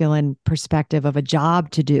masculine perspective of a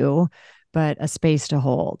job to do, but a space to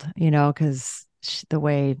hold, because the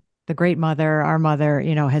way the great mother, our mother,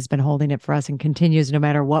 has been holding it for us and continues no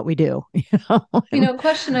matter what we do. A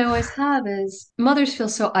question I always have is mothers feel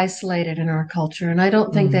so isolated in our culture, and I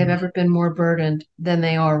don't think they've ever been more burdened than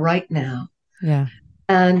they are right now. Yeah.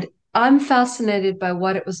 And I'm fascinated by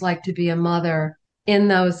what it was like to be a mother in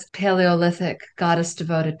those Paleolithic goddess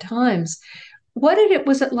devoted times.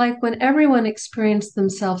 Was it like when everyone experienced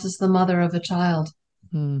themselves as the mother of a child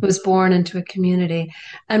who was born into a community,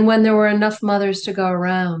 and when there were enough mothers to go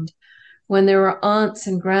around, when there were aunts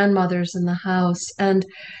and grandmothers in the house? And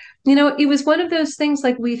it was one of those things,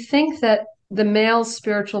 like, we think that the male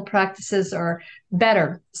spiritual practices are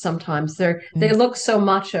better sometimes. They look so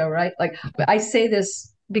macho, right? Like, I say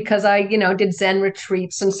this because I, did Zen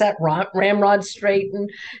retreats and sat ramrod straight and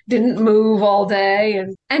didn't move all day.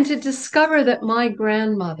 And to discover that my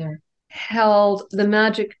grandmother held the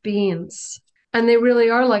magic beans, and they really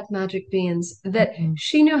are like magic beans, that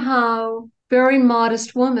she knew how, very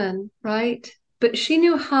modest woman, right? But she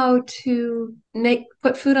knew how to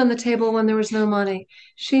put food on the table when there was no money.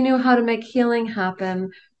 She knew how to make healing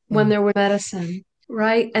happen when there was medicine,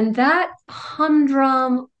 right? And that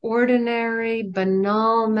humdrum, ordinary,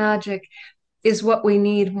 banal magic is what we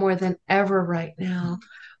need more than ever right now.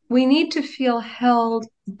 We need to feel held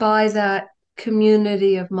by that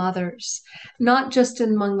community of mothers, not just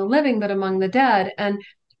among the living, but among the dead. And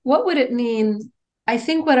what would it mean? I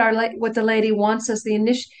think what the lady wants us,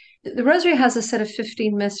 the Rosary has a set of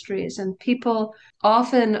 15 mysteries, and people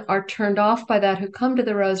often are turned off by that who come to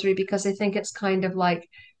the Rosary because they think it's kind of like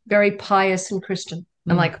very pious and Christian.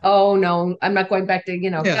 And like, oh no, I'm not going back to,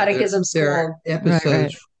 catechism school. There are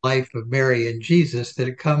episodes from the life of Mary and Jesus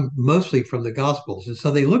that come mostly from the Gospels. And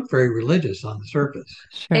so they look very religious on the surface.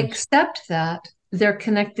 Sure. Except that they're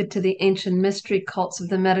connected to the ancient mystery cults of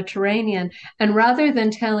the Mediterranean. And rather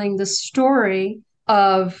than telling the story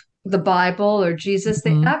of the Bible or Jesus,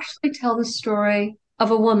 they actually tell the story of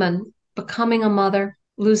a woman becoming a mother,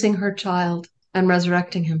 losing her child, and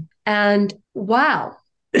resurrecting him. And wow,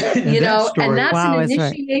 and that's an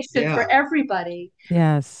initiation for everybody.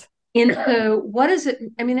 Yes. Into what is it?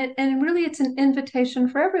 I mean, and really it's an invitation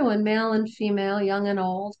for everyone, male and female, young and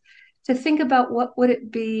old, to think about what would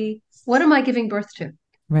it be? What am I giving birth to?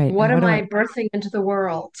 Right. What am I birthing into the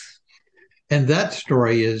world? And that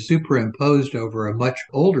story is superimposed over a much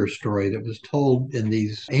older story that was told in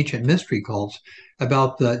these ancient mystery cults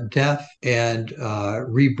about the death and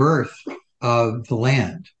rebirth of the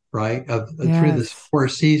land, right? Through the 4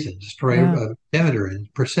 seasons, story of Demeter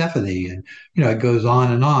and Persephone, and it goes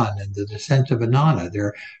on, and the descent of Inanna.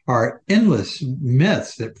 There are endless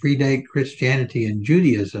myths that predate Christianity and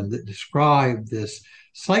Judaism that describe this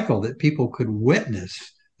cycle that people could witness,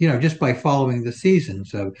 just by following the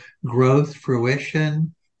seasons of growth,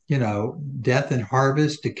 fruition, death and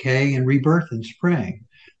harvest, decay and rebirth in spring.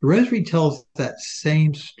 The Rosary tells that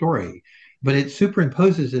same story, but it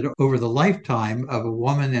superimposes it over the lifetime of a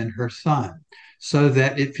woman and her son, so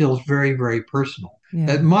that it feels very, very personal.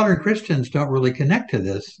 Yeah. Modern Christians don't really connect to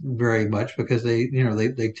this very much because they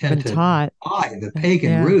tend to deny the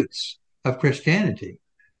pagan roots of Christianity.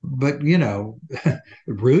 But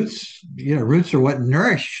roots are what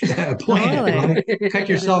nourish a plant. Totally. Cut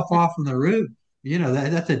yourself off from the root,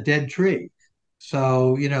 that's a dead tree.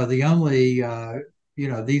 So the only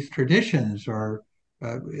these traditions are,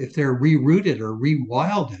 if they're rerouted or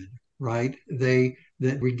rewilded, right,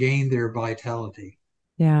 that regain their vitality.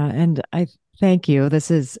 Yeah, and I thank you.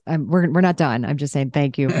 This is we're not done. I'm just saying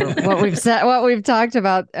thank you for what we've said, what we've talked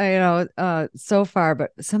about, so far.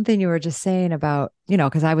 But something you were just saying about,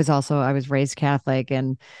 because I was raised Catholic,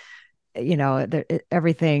 and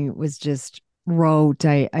everything was just rote.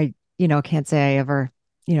 I can't say I ever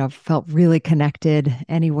felt really connected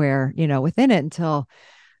anywhere within it until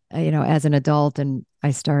as an adult, and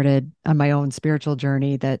I started on my own spiritual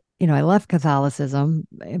journey that, I left Catholicism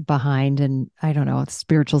behind, and I don't know,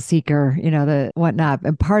 spiritual seeker, the whatnot.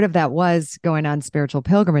 And part of that was going on spiritual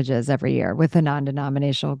pilgrimages every year with a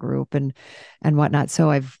non-denominational group and whatnot.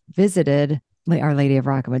 So I've visited Our Lady of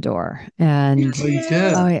Rocamadour, and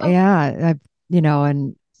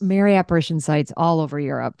and Mary apparition sites all over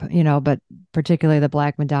Europe, but particularly the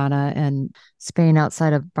Black Madonna, and Spain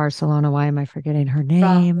outside of Barcelona. Why am I forgetting her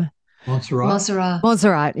name? Montserrat.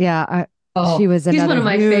 Montserrat. Yeah. Oh, she was he's one another of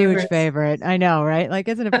my huge favorites. favorite. I know, right? Like,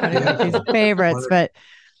 isn't it funny? Like these Yeah. favorites, but,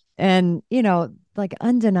 and, like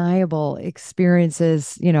undeniable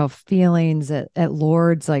experiences, feelings at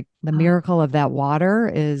Lourdes, like the Oh, miracle of that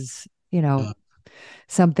water is, Yeah.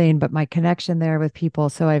 something, but my connection there with people.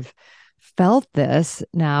 So I've felt this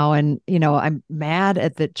now. And, I'm mad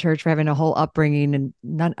at the church for having a whole upbringing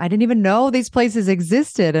and I didn't even know these places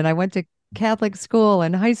existed. And I went to Catholic school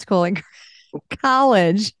and high school and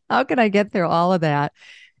college. How could I get through all of that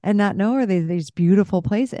and not know are these beautiful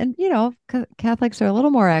places? And, Catholics are a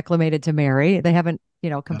little more acclimated to Mary. They haven't,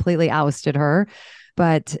 Yeah. completely ousted her,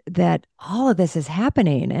 but that all of this is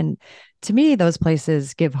happening. And to me, those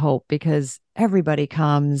places give hope because everybody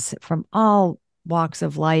comes from all walks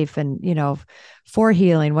of life and, for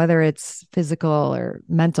healing, whether it's physical or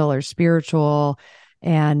mental or spiritual,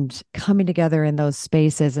 and coming together in those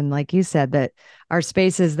spaces. And like you said, that are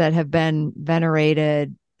spaces that have been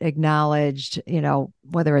venerated, acknowledged,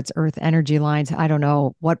 whether it's earth energy lines, I don't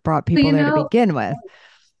know what brought Well, people there to begin with.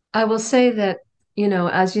 I will say that,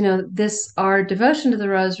 as you know, our devotion to the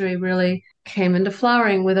Rosary really came into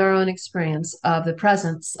flowering with our own experience of the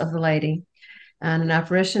presence of the Lady and an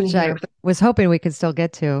apparition Which I here. was hoping we could still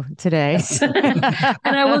get to today. Yes.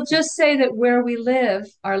 And I will just say that where we live,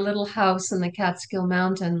 our little house in the Catskill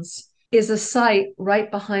Mountains, is a site right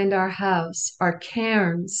behind our house, our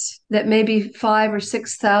cairns that may be 5,000 or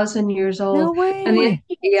 6,000 years No old. And way.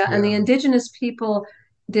 the indigenous people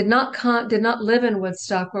did not live in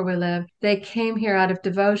Woodstock where we live. They came here out of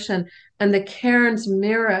devotion, and the cairns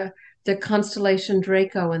mirror the constellation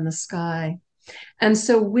Draco in the sky. And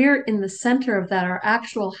so we're in the center of that, our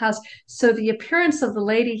actual house. So the appearance of the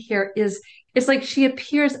Lady here it's like she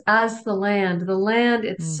appears as the land. The land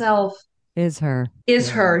Mm, itself is her. is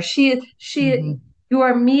Yeah. her. Hmm. You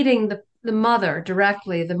are meeting the mother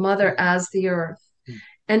directly, the mother as the earth.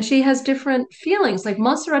 And she has different feelings. Like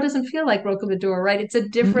Montserrat doesn't feel like Rocamadour, right? It's a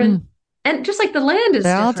different, Mm-mm. and just like the land is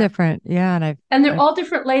They're all different. different. Yeah. And And they're I've, all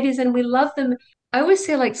different ladies, and we love them. I always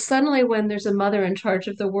say, like, suddenly when there's a mother in charge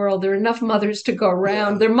of the world, there are enough mothers to go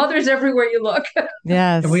around. Yeah. There are mothers everywhere you look. And we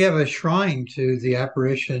yes. have a shrine to the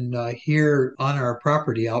apparition here on our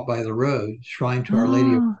property out by the road, shrine to Our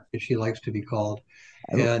Lady of, Oh, as she likes to be called.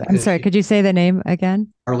 And I'm because sorry. she, Could you say the name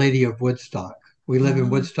again? Our Lady of Woodstock. We live in Oh,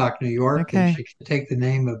 Woodstock, New York, and okay. she can take the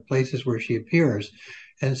name of places where she appears.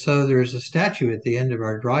 And so there's a statue at the end of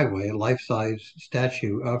our driveway, a life-size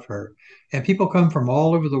statue of her. And people come from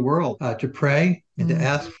all over the world to pray and to Mm.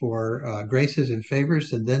 ask for graces and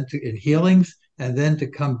favors, and then in healings, and then to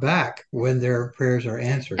come back when their prayers are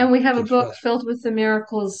answered. And we have a To book trust. filled with the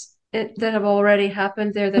miracles that have already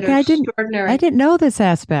happened there that are Okay. I extraordinary. didn't know this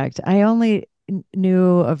aspect. I only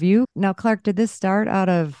knew of you. Now, Clark, did this start out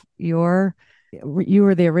of you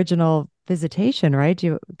were the original visitation, right?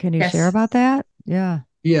 Can you share Yes. about that? Yeah.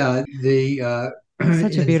 Yeah, the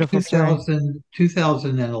Such a in beautiful story.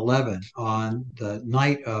 2011, on the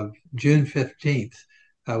night of June 15th,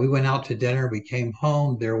 we went out to dinner. We came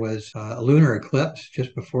home. There was a lunar eclipse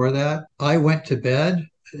just before that. I went to bed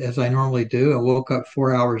as I normally do and woke up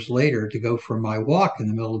 4 hours later to go for my walk in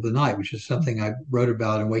the middle of the night, which is something I wrote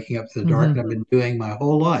about in Waking Up to the Dark Hmm. and I've been doing my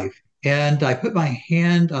whole life. And I put my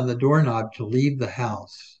hand on the doorknob to leave the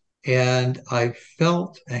house, and I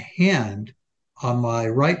felt a hand on my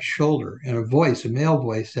right shoulder, and a male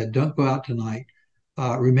voice said, "Don't go out tonight.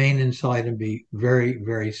 Remain inside and be very,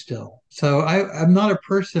 very still." So I'm not a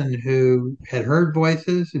person who had heard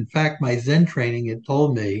voices. In fact, my Zen training had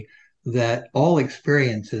told me that all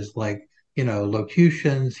experiences like,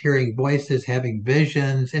 locutions, hearing voices, having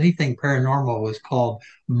visions, anything paranormal was called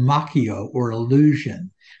makio or illusion.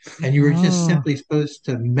 And you were just Oh. simply supposed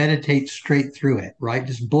to meditate straight through it, right?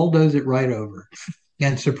 Just bulldoze it right over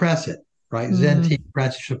and suppress it, right? Zen Mm.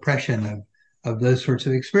 teach suppression of those sorts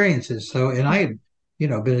of experiences. So, and I had,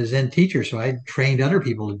 been a Zen teacher, so I had trained other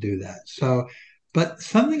people to do that. So, but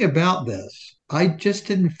something about this, I just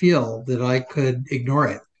didn't feel that I could ignore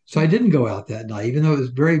it. So I didn't go out that night, even though it was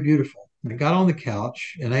very beautiful. I got on the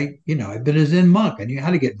couch and I'd been a Zen monk. I knew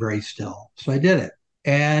how to get very still. So I did it.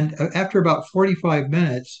 And after about 45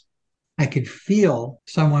 minutes, I could feel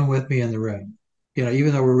someone with me in the room.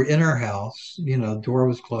 Even though we were in our house, door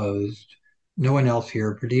was closed, no one else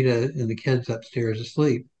here, Perdita and the kids upstairs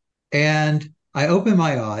asleep. And I opened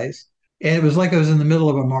my eyes, and it was like I was in the middle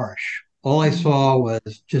of a marsh. All I Mm. saw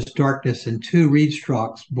was just darkness and two reed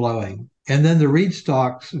stalks blowing. And then the reed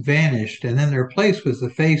stalks vanished, and then their place was the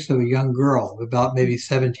face of a young girl, about maybe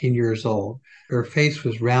 17 years old. Her face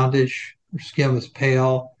was roundish, her skin was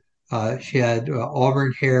pale, she had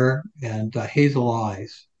auburn hair and hazel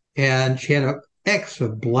eyes, and she had an X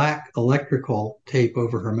of black electrical tape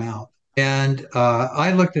over her mouth. And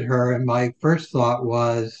I looked at her, and my first thought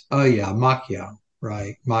was, oh, yeah, Makia,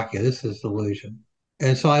 right? Makia, this is illusion.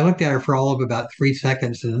 And so I looked at her for all of about 3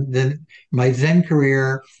 seconds, and then my Zen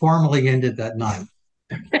career formally ended that night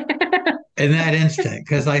in that instant,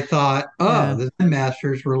 because I thought, oh, Yeah. the Zen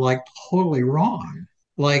masters were like totally wrong.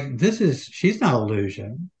 Like, she's not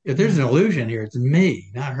illusion. If there's an illusion here, it's me,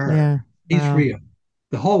 not her. Yeah. She's Wow. real.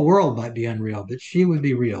 The whole world might be unreal, but she would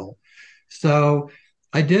be real. So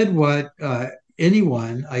I did what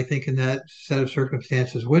anyone, I think, in that set of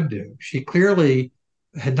circumstances would do. She clearly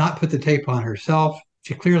had not put the tape on herself.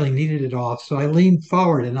 She clearly needed it off. So I leaned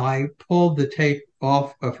forward and I pulled the tape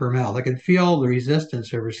off of her mouth. I could feel the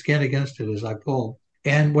resistance of her skin against it as I pulled.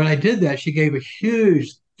 And when I did that, she gave a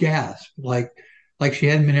huge gasp, like she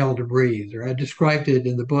hadn't been able to breathe. Or I described it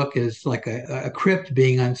in the book as like a crypt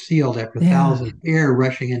being unsealed after Yeah. thousands of air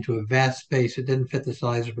rushing into a vast space that didn't fit the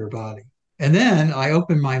size of her body. And then I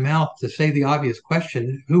opened my mouth to say the obvious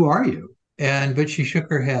question, who are you? But she shook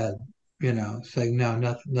her head, saying,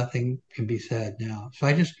 no, nothing can be said now. So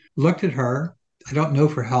I just looked at her. I don't know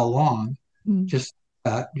for how long, Mm. just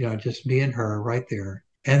just me and her right there.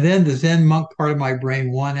 And then the Zen monk part of my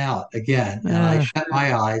brain won out again, and I Uh, shut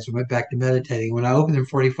my eyes and went back to meditating. When I opened them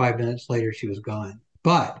 45 minutes later, she was gone.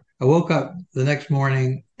 But I woke up the next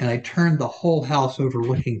morning and I turned the whole house over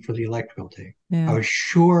looking for the electrical tape. I yeah. was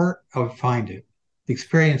sure I would find it. The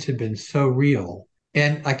experience had been so real.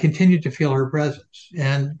 And I continued to feel her presence.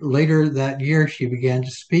 And later that year, she began to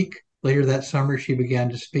speak. Later that summer, she began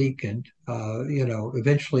to speak. And,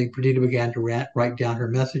 eventually Perdita began to write down her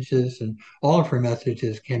messages. And all of her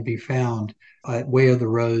messages can be found at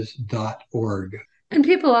wayoftherose.org. And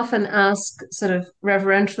people often ask, sort of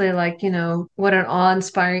reverentially, like, what an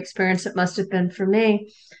awe-inspiring experience it must have been for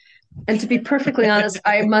me. And to be perfectly honest,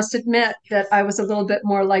 I must admit that I was a little bit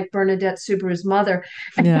more like Bernadette Subaru's mother.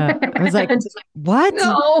 Yeah. I was like, And what?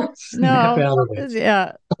 no, Snap No. out of it.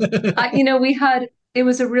 Yeah. it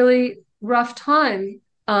was a really rough time.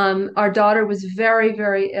 Our daughter was very,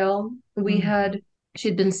 very ill. Mm.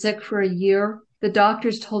 She'd been sick for a year. The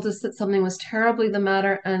doctors told us that something was terribly the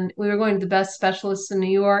matter, and we were going to the best specialists in New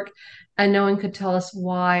York, and no one could tell us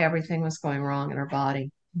why everything was going wrong in her body.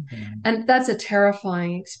 And that's a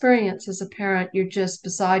terrifying experience as a parent. You're just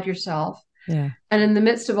beside yourself. Yeah. And in the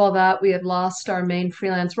midst of all that, we had lost our main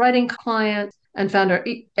freelance writing client and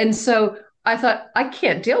and so I thought, I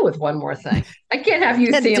can't deal with one more thing. I can't have you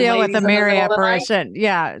Can't seeing deal with ladies a in the Mary middle of the night. apparition.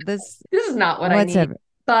 Yeah. This is not what I What's need. it?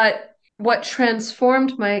 But what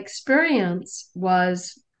transformed my experience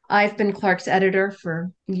was I've been Clark's editor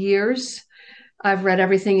for years. I've read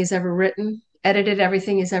everything he's ever written, edited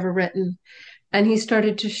everything he's ever written. And he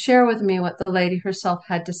started to share with me what the lady herself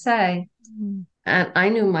had to say. Mm. And I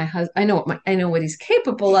knew my husband, I know what he's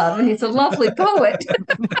capable of. And he's a lovely poet,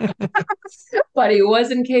 but he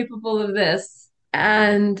wasn't capable of this.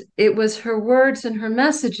 And it was her words and her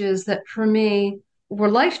messages that for me were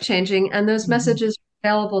life-changing. And those messages are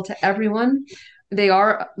available to everyone.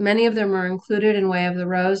 Many of them are included in Way of the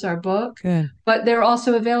Rose, our book, Good. but they're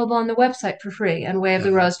also available on the website for free and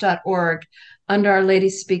wayoftheRose.org. Under Our Lady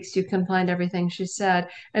Speaks, you can find everything she said.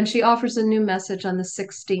 And she offers a new message on the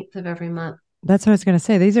 16th of every month. That's what I was going to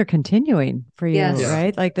say. These are continuing for you, Yes. Yeah.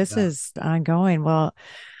 right? Like this Yeah. is ongoing. Well,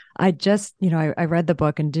 I just, I read the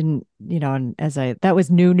book and didn't, and that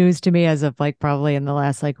was new news to me as of like probably in the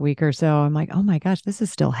last like week or so. I'm like, oh my gosh, this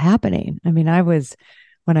is still happening. I mean,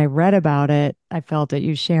 when I read about it, I felt it,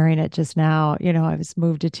 you sharing it just now, I was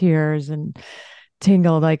moved to tears and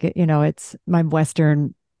tingled like, it's my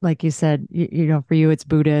Western, like you said, for you, it's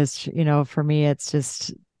Buddhist, for me, it's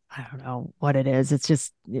just, I don't know what it is. It's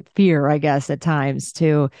just fear, I guess, at times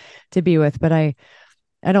to be with, but I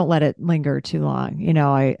don't let it linger too long.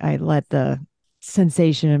 I let the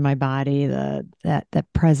sensation in my body, that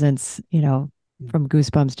presence, from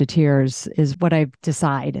goosebumps to tears is what I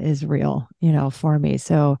decide is real, for me.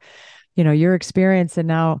 So, your experience and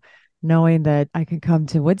now knowing that I can come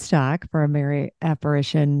to Woodstock for a Mary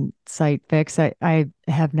apparition site fix. I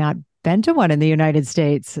have not been to one in the United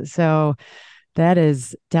States. So that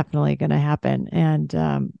is definitely going to happen. And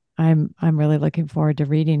I'm really looking forward to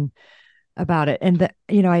reading about it. And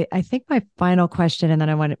I think my final question, and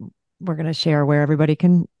then we're going to share where everybody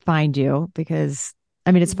can find you, because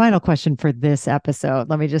I mean, it's final question for this episode.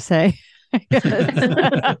 Let me just say,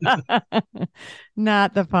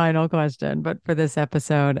 not the final question, but for this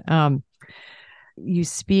episode, you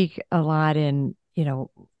speak a lot in,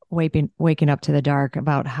 waking up to the dark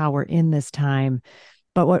about how we're in this time.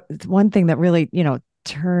 But one thing that really, was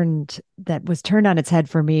turned on its head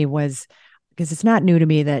for me was because it's not new to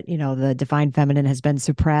me that, the divine feminine has been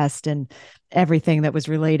suppressed, and everything that was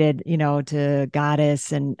related, to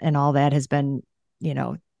goddess and all that has been,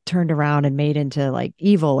 turned around and made into like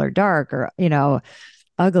evil or dark or,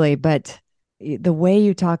 ugly. But the way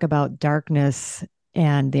you talk about darkness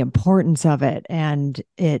and the importance of it and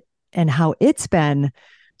how it's been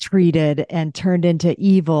treated and turned into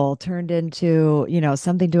evil, turned into,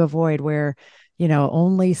 something to avoid, where,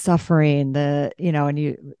 only suffering, I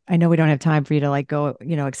know we don't have time for you to like go,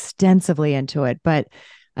 extensively into it, but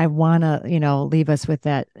I want to, leave us with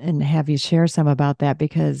that and have you share some about that,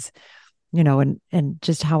 because, and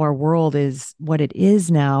just how our world is what it is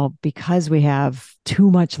now because we have too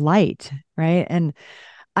much light, right? And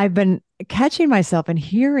I've been catching myself and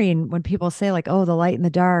hearing when people say like, oh, the light and the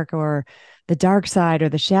dark, or the dark side or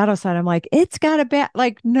the shadow side. I'm like, it's got a bad,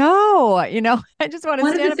 like, no, I just want to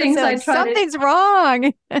One of stand the up and things say like, something's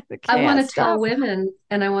wrong. I want to tell women,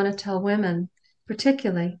 and I want to tell women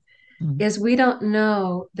particularly, is we don't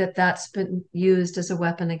know that that's been used as a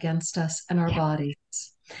weapon against us and our bodies,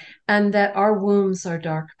 and that our wombs are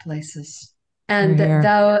dark places, and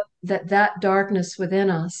that darkness within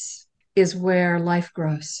us is where life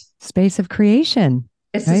grows. Space of creation.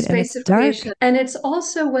 It's right? the space of creation. And it's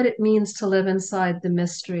also what it means to live inside the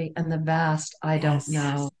mystery and the vast I don't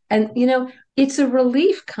know. And, it's a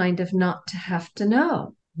relief kind of not to have to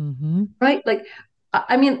know. Mm-hmm. Right? Like,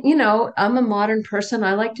 I mean, I'm a modern person.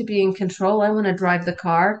 I like to be in control. I want to drive the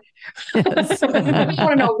car. Yes. I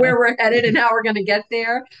want to know where we're headed and how we're going to get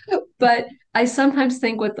there. But I sometimes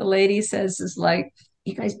think what the lady says is like,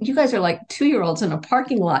 you guys are like 2-year-olds in a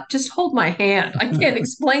parking lot. Just hold my hand. I can't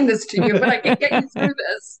explain this to you, but I can get you through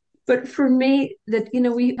this. But for me, that,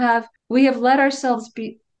 we have let ourselves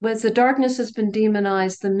be, as the darkness has been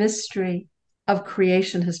demonized, the mystery of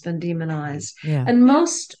creation has been demonized. Yeah. And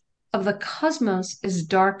most of the cosmos is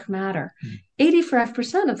dark matter.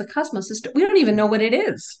 85% of the cosmos is, we don't even know what it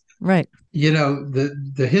is. Right.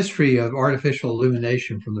 The history of artificial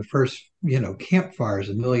illumination from the first, campfires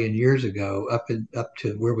a million years ago up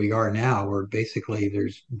to where we are now, where basically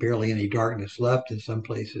there's barely any darkness left in some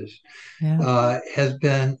places, has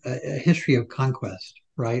been a history of conquest,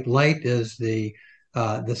 right? Light is the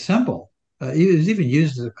symbol. It was even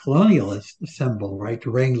used as a colonialist symbol, right?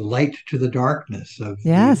 To bring light to the darkness of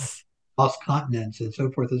the lost continents and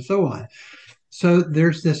so forth and so on. So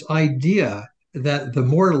there's this idea that the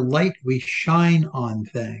more light we shine on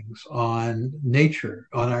things, on nature,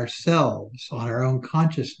 on ourselves, on our own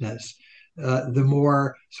consciousness, the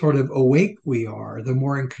more sort of awake we are, the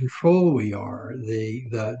more in control we are,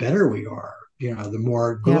 the better we are, the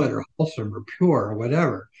more good or wholesome or pure or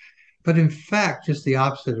whatever. But in fact, just the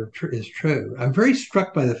opposite is true. I'm very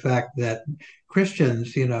struck by the fact that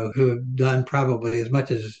Christians, who have done probably as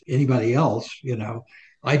much as anybody else,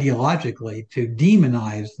 ideologically to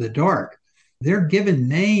demonize the dark, their given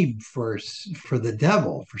name for the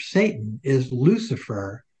devil, for Satan, is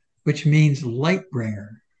Lucifer, which means light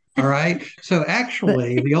bringer. All right. So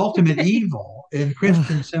actually, the ultimate evil in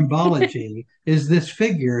Christian symbology is this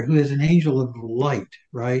figure who is an angel of light,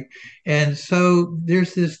 right? And so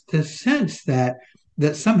there's this sense that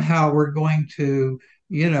somehow we're going to,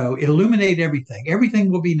 illuminate everything.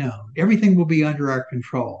 Everything will be known. Everything will be under our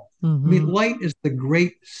control. Mm-hmm. I mean, light is the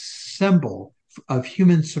great symbol of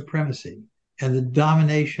human supremacy and the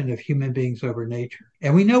domination of human beings over nature.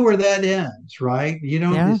 And we know where that ends, right?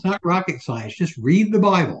 It's not rocket science. Just read the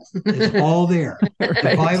Bible. It's all there. Right.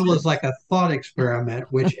 The Bible is like a thought experiment,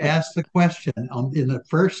 which asks the question in the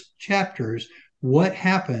first chapters, what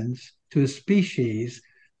happens to a species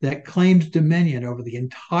that claims dominion over the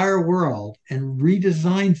entire world and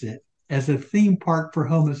redesigns it as a theme park for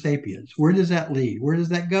Homo sapiens? Where does that lead? Where does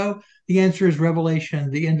that go? The answer is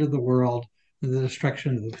Revelation, the end of the world, and the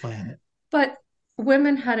destruction of the planet. But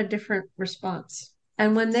women had a different response.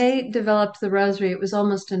 And when they developed the Rosary, it was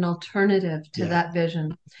almost an alternative to that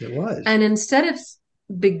vision. It was. And instead of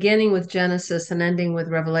beginning with Genesis and ending with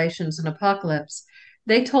Revelations and Apocalypse,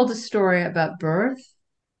 they told a story about birth,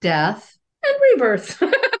 death, and rebirth.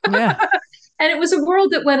 Yeah. And it was a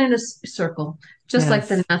world that went in a circle, just like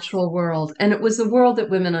the natural world. And it was a world that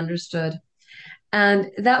women understood. And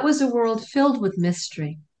that was a world filled with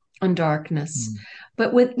mystery and darkness.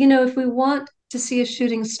 But if we want to see a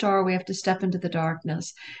shooting star, we have to step into the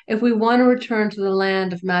darkness. If we want to return to the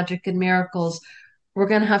land of magic and miracles, we're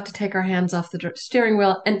going to have to take our hands off the steering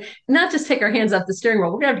wheel, and not just take our hands off the steering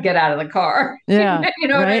wheel. We're going to have to get out of the car. Yeah.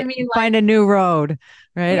 What I mean? Find a new road,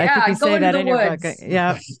 right? Yeah, I think you say that in your book.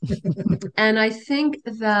 Yeah. And I think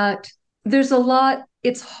that there's a lot,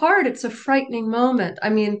 it's hard. It's a frightening moment. I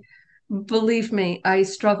mean, believe me, I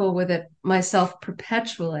struggle with it myself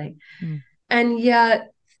perpetually. And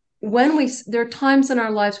yet, there are times in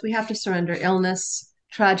our lives we have to surrender illness,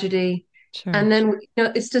 tragedy. Sure. And then,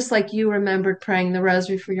 it's just like you remembered praying the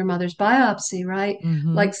rosary for your mother's biopsy, right?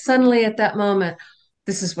 Mm-hmm. Like suddenly at that moment,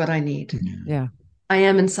 this is what I need. Yeah. I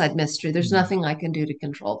am inside mystery. There's nothing I can do to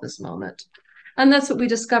control this moment. And that's what we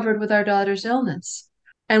discovered with our daughter's illness.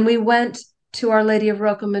 And we went to Our Lady of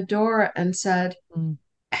Rocamadour and said,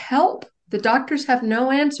 help. The doctors have no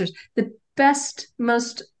answers. The best,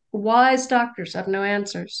 most wise doctors have no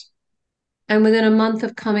answers. And within a month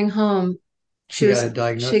of coming home, she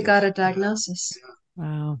got a diagnosis.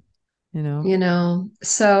 Wow.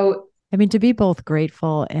 So I mean, to be both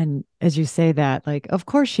grateful and, as you say that, like, of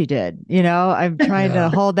course she did, I'm trying to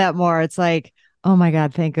hold that more. It's like, oh my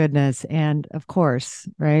God, thank goodness. And of course,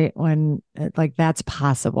 right. When like that's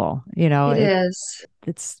possible, it is.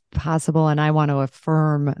 It's possible. And I want to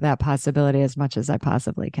affirm that possibility as much as I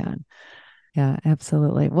possibly can. Yeah,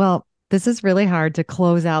 absolutely. Well, this is really hard to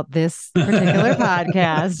close out this particular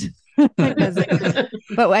podcast.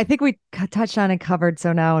 But I think we touched on and covered.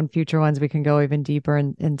 So now in future ones, we can go even deeper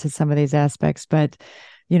into some of these aspects. But,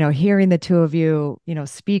 hearing the two of you,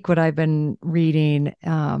 speak what I've been reading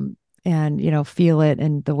and, feel it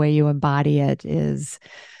and the way you embody it is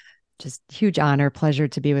just huge honor, pleasure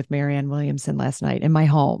to be with Marianne Williamson last night in my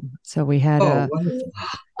home. So we had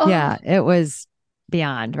it was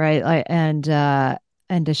beyond, right? And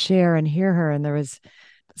to share and hear her. And there was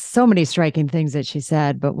so many striking things that she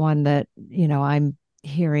said, but one that, I'm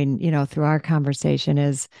hearing, through our conversation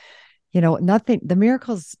is, the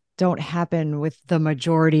miracles don't happen with the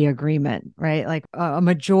majority agreement, right? Like a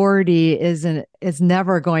majority is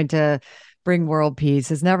never going to bring world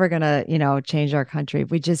peace, is never going to, change our country.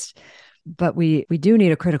 But we do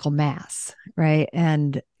need a critical mass, right?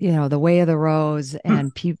 And, the way of the rose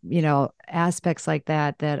and, aspects like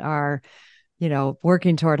that are,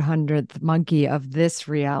 working toward 100th monkey of this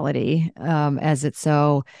reality, as it's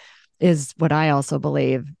so, is what I also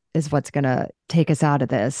believe is what's going to take us out of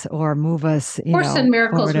this or move us. Course in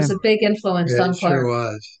Miracles was a big influence on Clark. It sure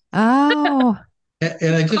was. Oh,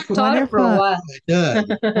 and I just taught it for a while. Wow.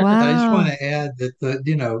 I just want to add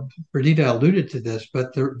that Perdita alluded to this,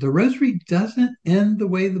 but the Rosary doesn't end the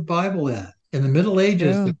way the Bible ends. In the Middle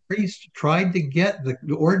Ages, the priest tried to get the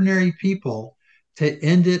ordinary people to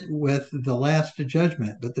end it with the Last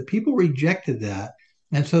Judgment, but the people rejected that,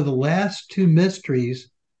 and so the last two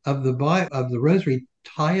mysteries of the Rosary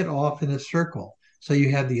tie it off in a circle. So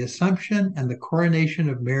you have the Assumption and the coronation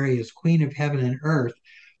of Mary as Queen of Heaven and Earth,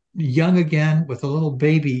 young again with a little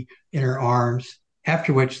baby in her arms,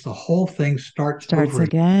 after which the whole thing starts over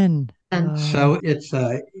again. And so it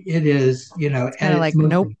is, at its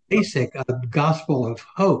most basic, a gospel of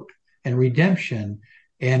hope and redemption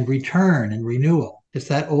and return and renewal. It's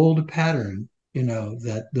that old pattern,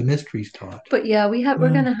 that the mysteries taught. But yeah, we're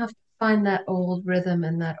going to have to find that old rhythm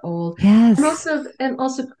and that old, yes, and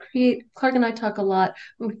also create. Clark and I talk a lot.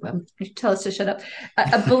 You tell us to shut up.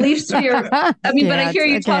 A belief sphere. But I hear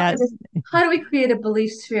you talk. How do we create a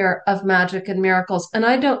belief sphere of magic and miracles? And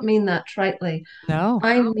I don't mean that tritely. No,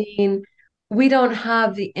 I mean we don't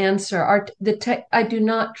have the answer. I do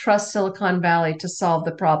not trust Silicon Valley to solve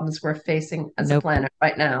the problems we're facing as a planet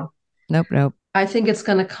right now. Nope. I think it's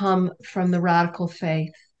going to come from the radical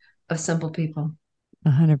faith of simple people.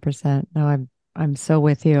 100%. No, I'm so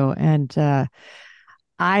with you. And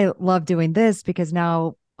I love doing this because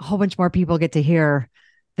now a whole bunch more people get to hear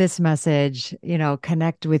this message,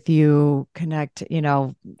 connect with you,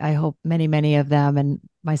 I hope many of them, and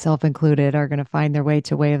myself included, are going to find their way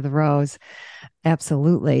to Way of the Rose.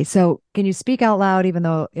 Absolutely. So can you speak out loud, even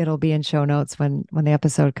though it'll be in show notes when the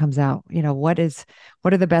episode comes out? What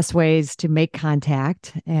are the best ways to make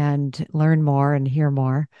contact and learn more and hear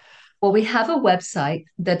more? Well, we have a website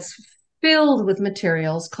that's filled with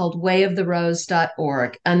materials called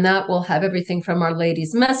wayoftherose.org. And that will have everything from Our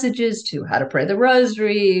Lady's messages to how to pray the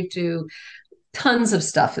rosary to tons of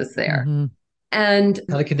stuff is there. Mm-hmm. And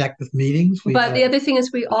how to connect with meetings. The other thing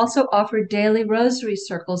is we also offer daily rosary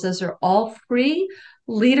circles. Those are all free,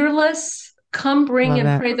 leaderless. Come bring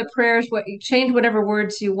and pray the prayers. Change whatever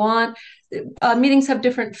words you want. Meetings have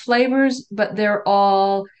different flavors, but they're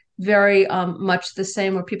all very much the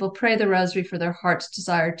same, where people pray the rosary for their heart's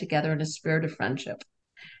desire together in a spirit of friendship.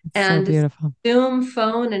 And so beautiful. Zoom,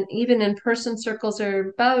 phone, and even in-person circles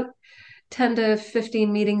are about 10 to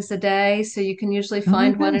 15 meetings a day. So you can usually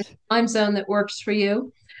find one in a time zone that works for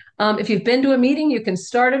you. If you've been to a meeting, you can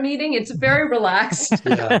start a meeting. It's very relaxed.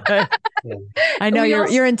 Yeah. I know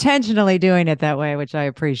you're intentionally doing it that way, which I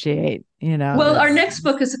appreciate. Well, our next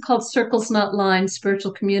book is called Circles Not Lines,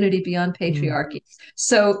 Spiritual Community Beyond Patriarchy.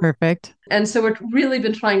 So perfect. And so we've really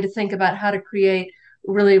been trying to think about how to create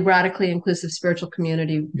really radically inclusive spiritual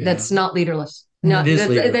community that's not leaderless. No, that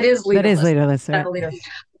is leaderless. That is leaderless. Right?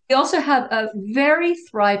 We also have a very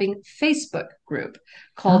thriving Facebook group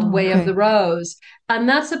called Way of the Rose. And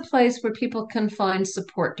that's a place where people can find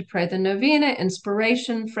support to pray the novena,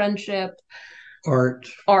 inspiration, friendship, art.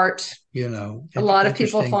 A lot of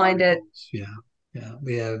people find articles. Yeah.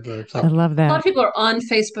 We have. I love that. A lot of people are on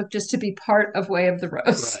Facebook just to be part of Way of the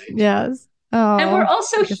Rose. Right. Yes. Oh, and we're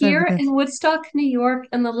also here in Woodstock, New York,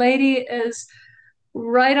 and the lady is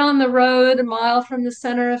right on the road, a mile from the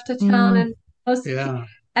center of the town.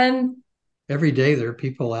 And every day there are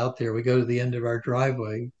people out there. We go to the end of our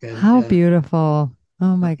driveway. How beautiful.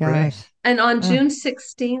 Oh my gosh. And on June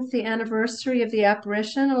 16th, the anniversary of the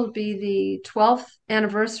apparition, it'll be the 12th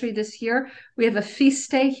anniversary this year. We have a feast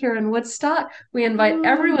day here in Woodstock. We invite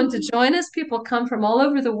everyone to join us. People come from all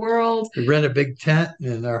over the world. We rent a big tent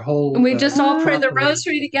and our whole... And we just all pray the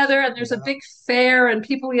rosary together, and there's a big fair, and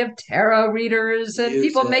we have tarot readers, and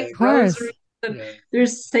people make rosaries.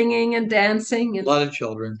 There's singing and dancing, and a lot of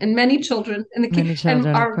children, and many children, and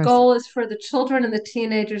our goal is for the children and the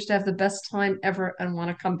teenagers to have the best time ever and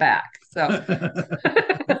want to come back. So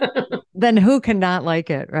then who cannot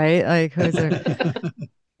like it, right? Like who's there?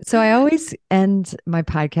 So I always end my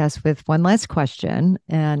podcast with one last question,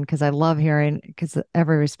 and because I love hearing, because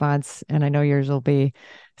every response, and I know yours will be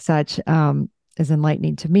such, is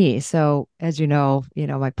enlightening to me. So as you know,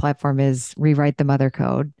 my platform is Rewrite the Mother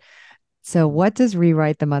Code. So what does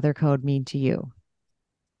Rewrite the Mother Code mean to you?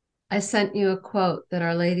 I sent you a quote that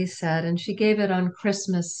Our Lady said, and she gave it on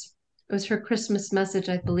Christmas. It was her Christmas message,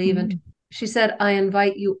 I believe. And she said, I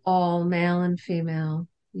invite you all, male and female,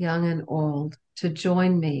 young and old, to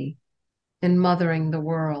join me in mothering the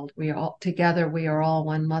world. We are all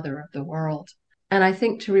one mother of the world. And I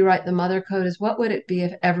think to rewrite the Mother Code is, what would it be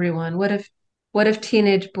if everyone, what if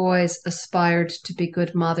teenage boys aspired to be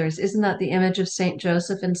good mothers? Isn't that the image of St.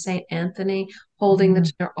 Joseph and St. Anthony holding them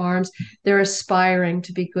in their arms? They're aspiring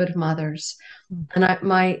to be good mothers.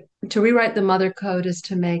 And to rewrite the Mother Code is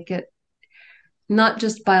to make it not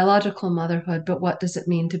just biological motherhood, but what does it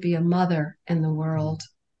mean to be a mother in the world?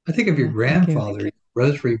 I think of your grandfather,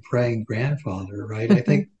 rosary praying grandfather, right? I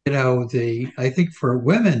think, I think for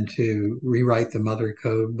women to rewrite the Mother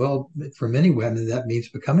Code, well, for many women, that means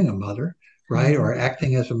becoming a mother. Right? Or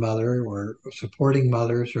acting as a mother or supporting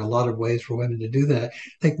mothers. There are a lot of ways for women to do that.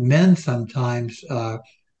 I think men sometimes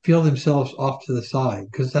feel themselves off to the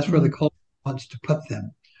side because that's where the culture wants to put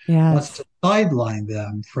them. Wants to sideline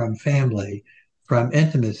them from family, from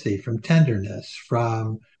intimacy, from tenderness,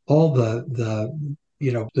 from all the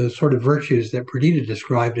those sort of virtues that Perdita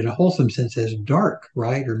described in a wholesome sense as dark,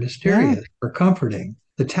 right? Or mysterious or comforting,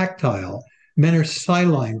 the tactile. Men are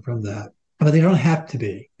sidelined from that. But they don't have to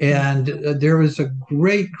be. And there was a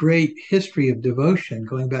great, great history of devotion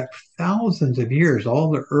going back thousands of years. All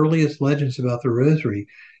the earliest legends about the Rosary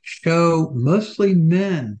show mostly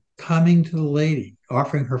men coming to the lady,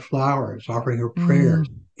 offering her flowers, offering her prayers,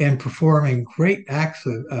 and performing great acts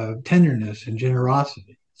of tenderness and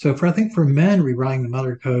generosity. So I think for men, rewriting the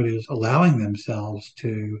Mother Code is allowing themselves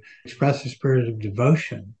to express a spirit of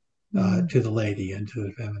devotion to the lady and to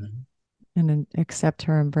the feminine. And accept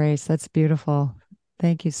her embrace. That's beautiful.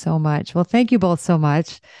 Thank you so much. Well, thank you both so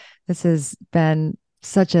much. This has been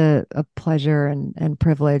such a pleasure and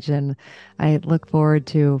privilege. And I look forward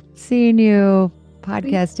to seeing you,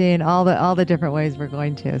 podcasting, all the different ways we're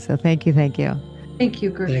going to. So thank you. Thank you. Thank you,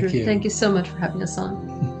 Gertrude. Thank you so much for having us on.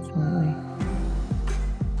 Absolutely.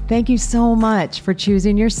 Thank you so much for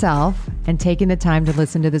choosing yourself and taking the time to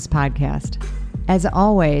listen to this podcast. As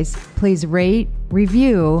always, please rate,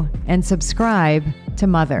 review, and subscribe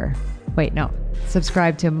to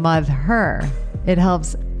subscribe to Mother. It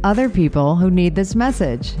helps other people who need this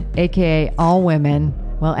message, aka all women,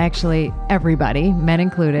 well, actually everybody, men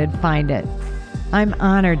included, find it. I'm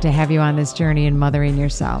honored to have you on this journey in mothering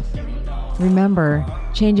yourself. Remember,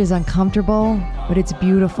 change is uncomfortable, but it's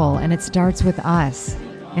beautiful, and it starts with us.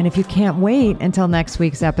 And if you can't wait until next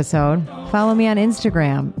week's episode, follow me on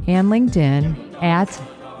Instagram and LinkedIn at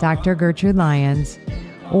Dr. Gertrude Lyons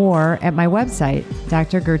or at my website,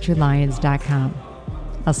 drgertrudelyons.com.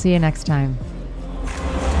 I'll see you next time.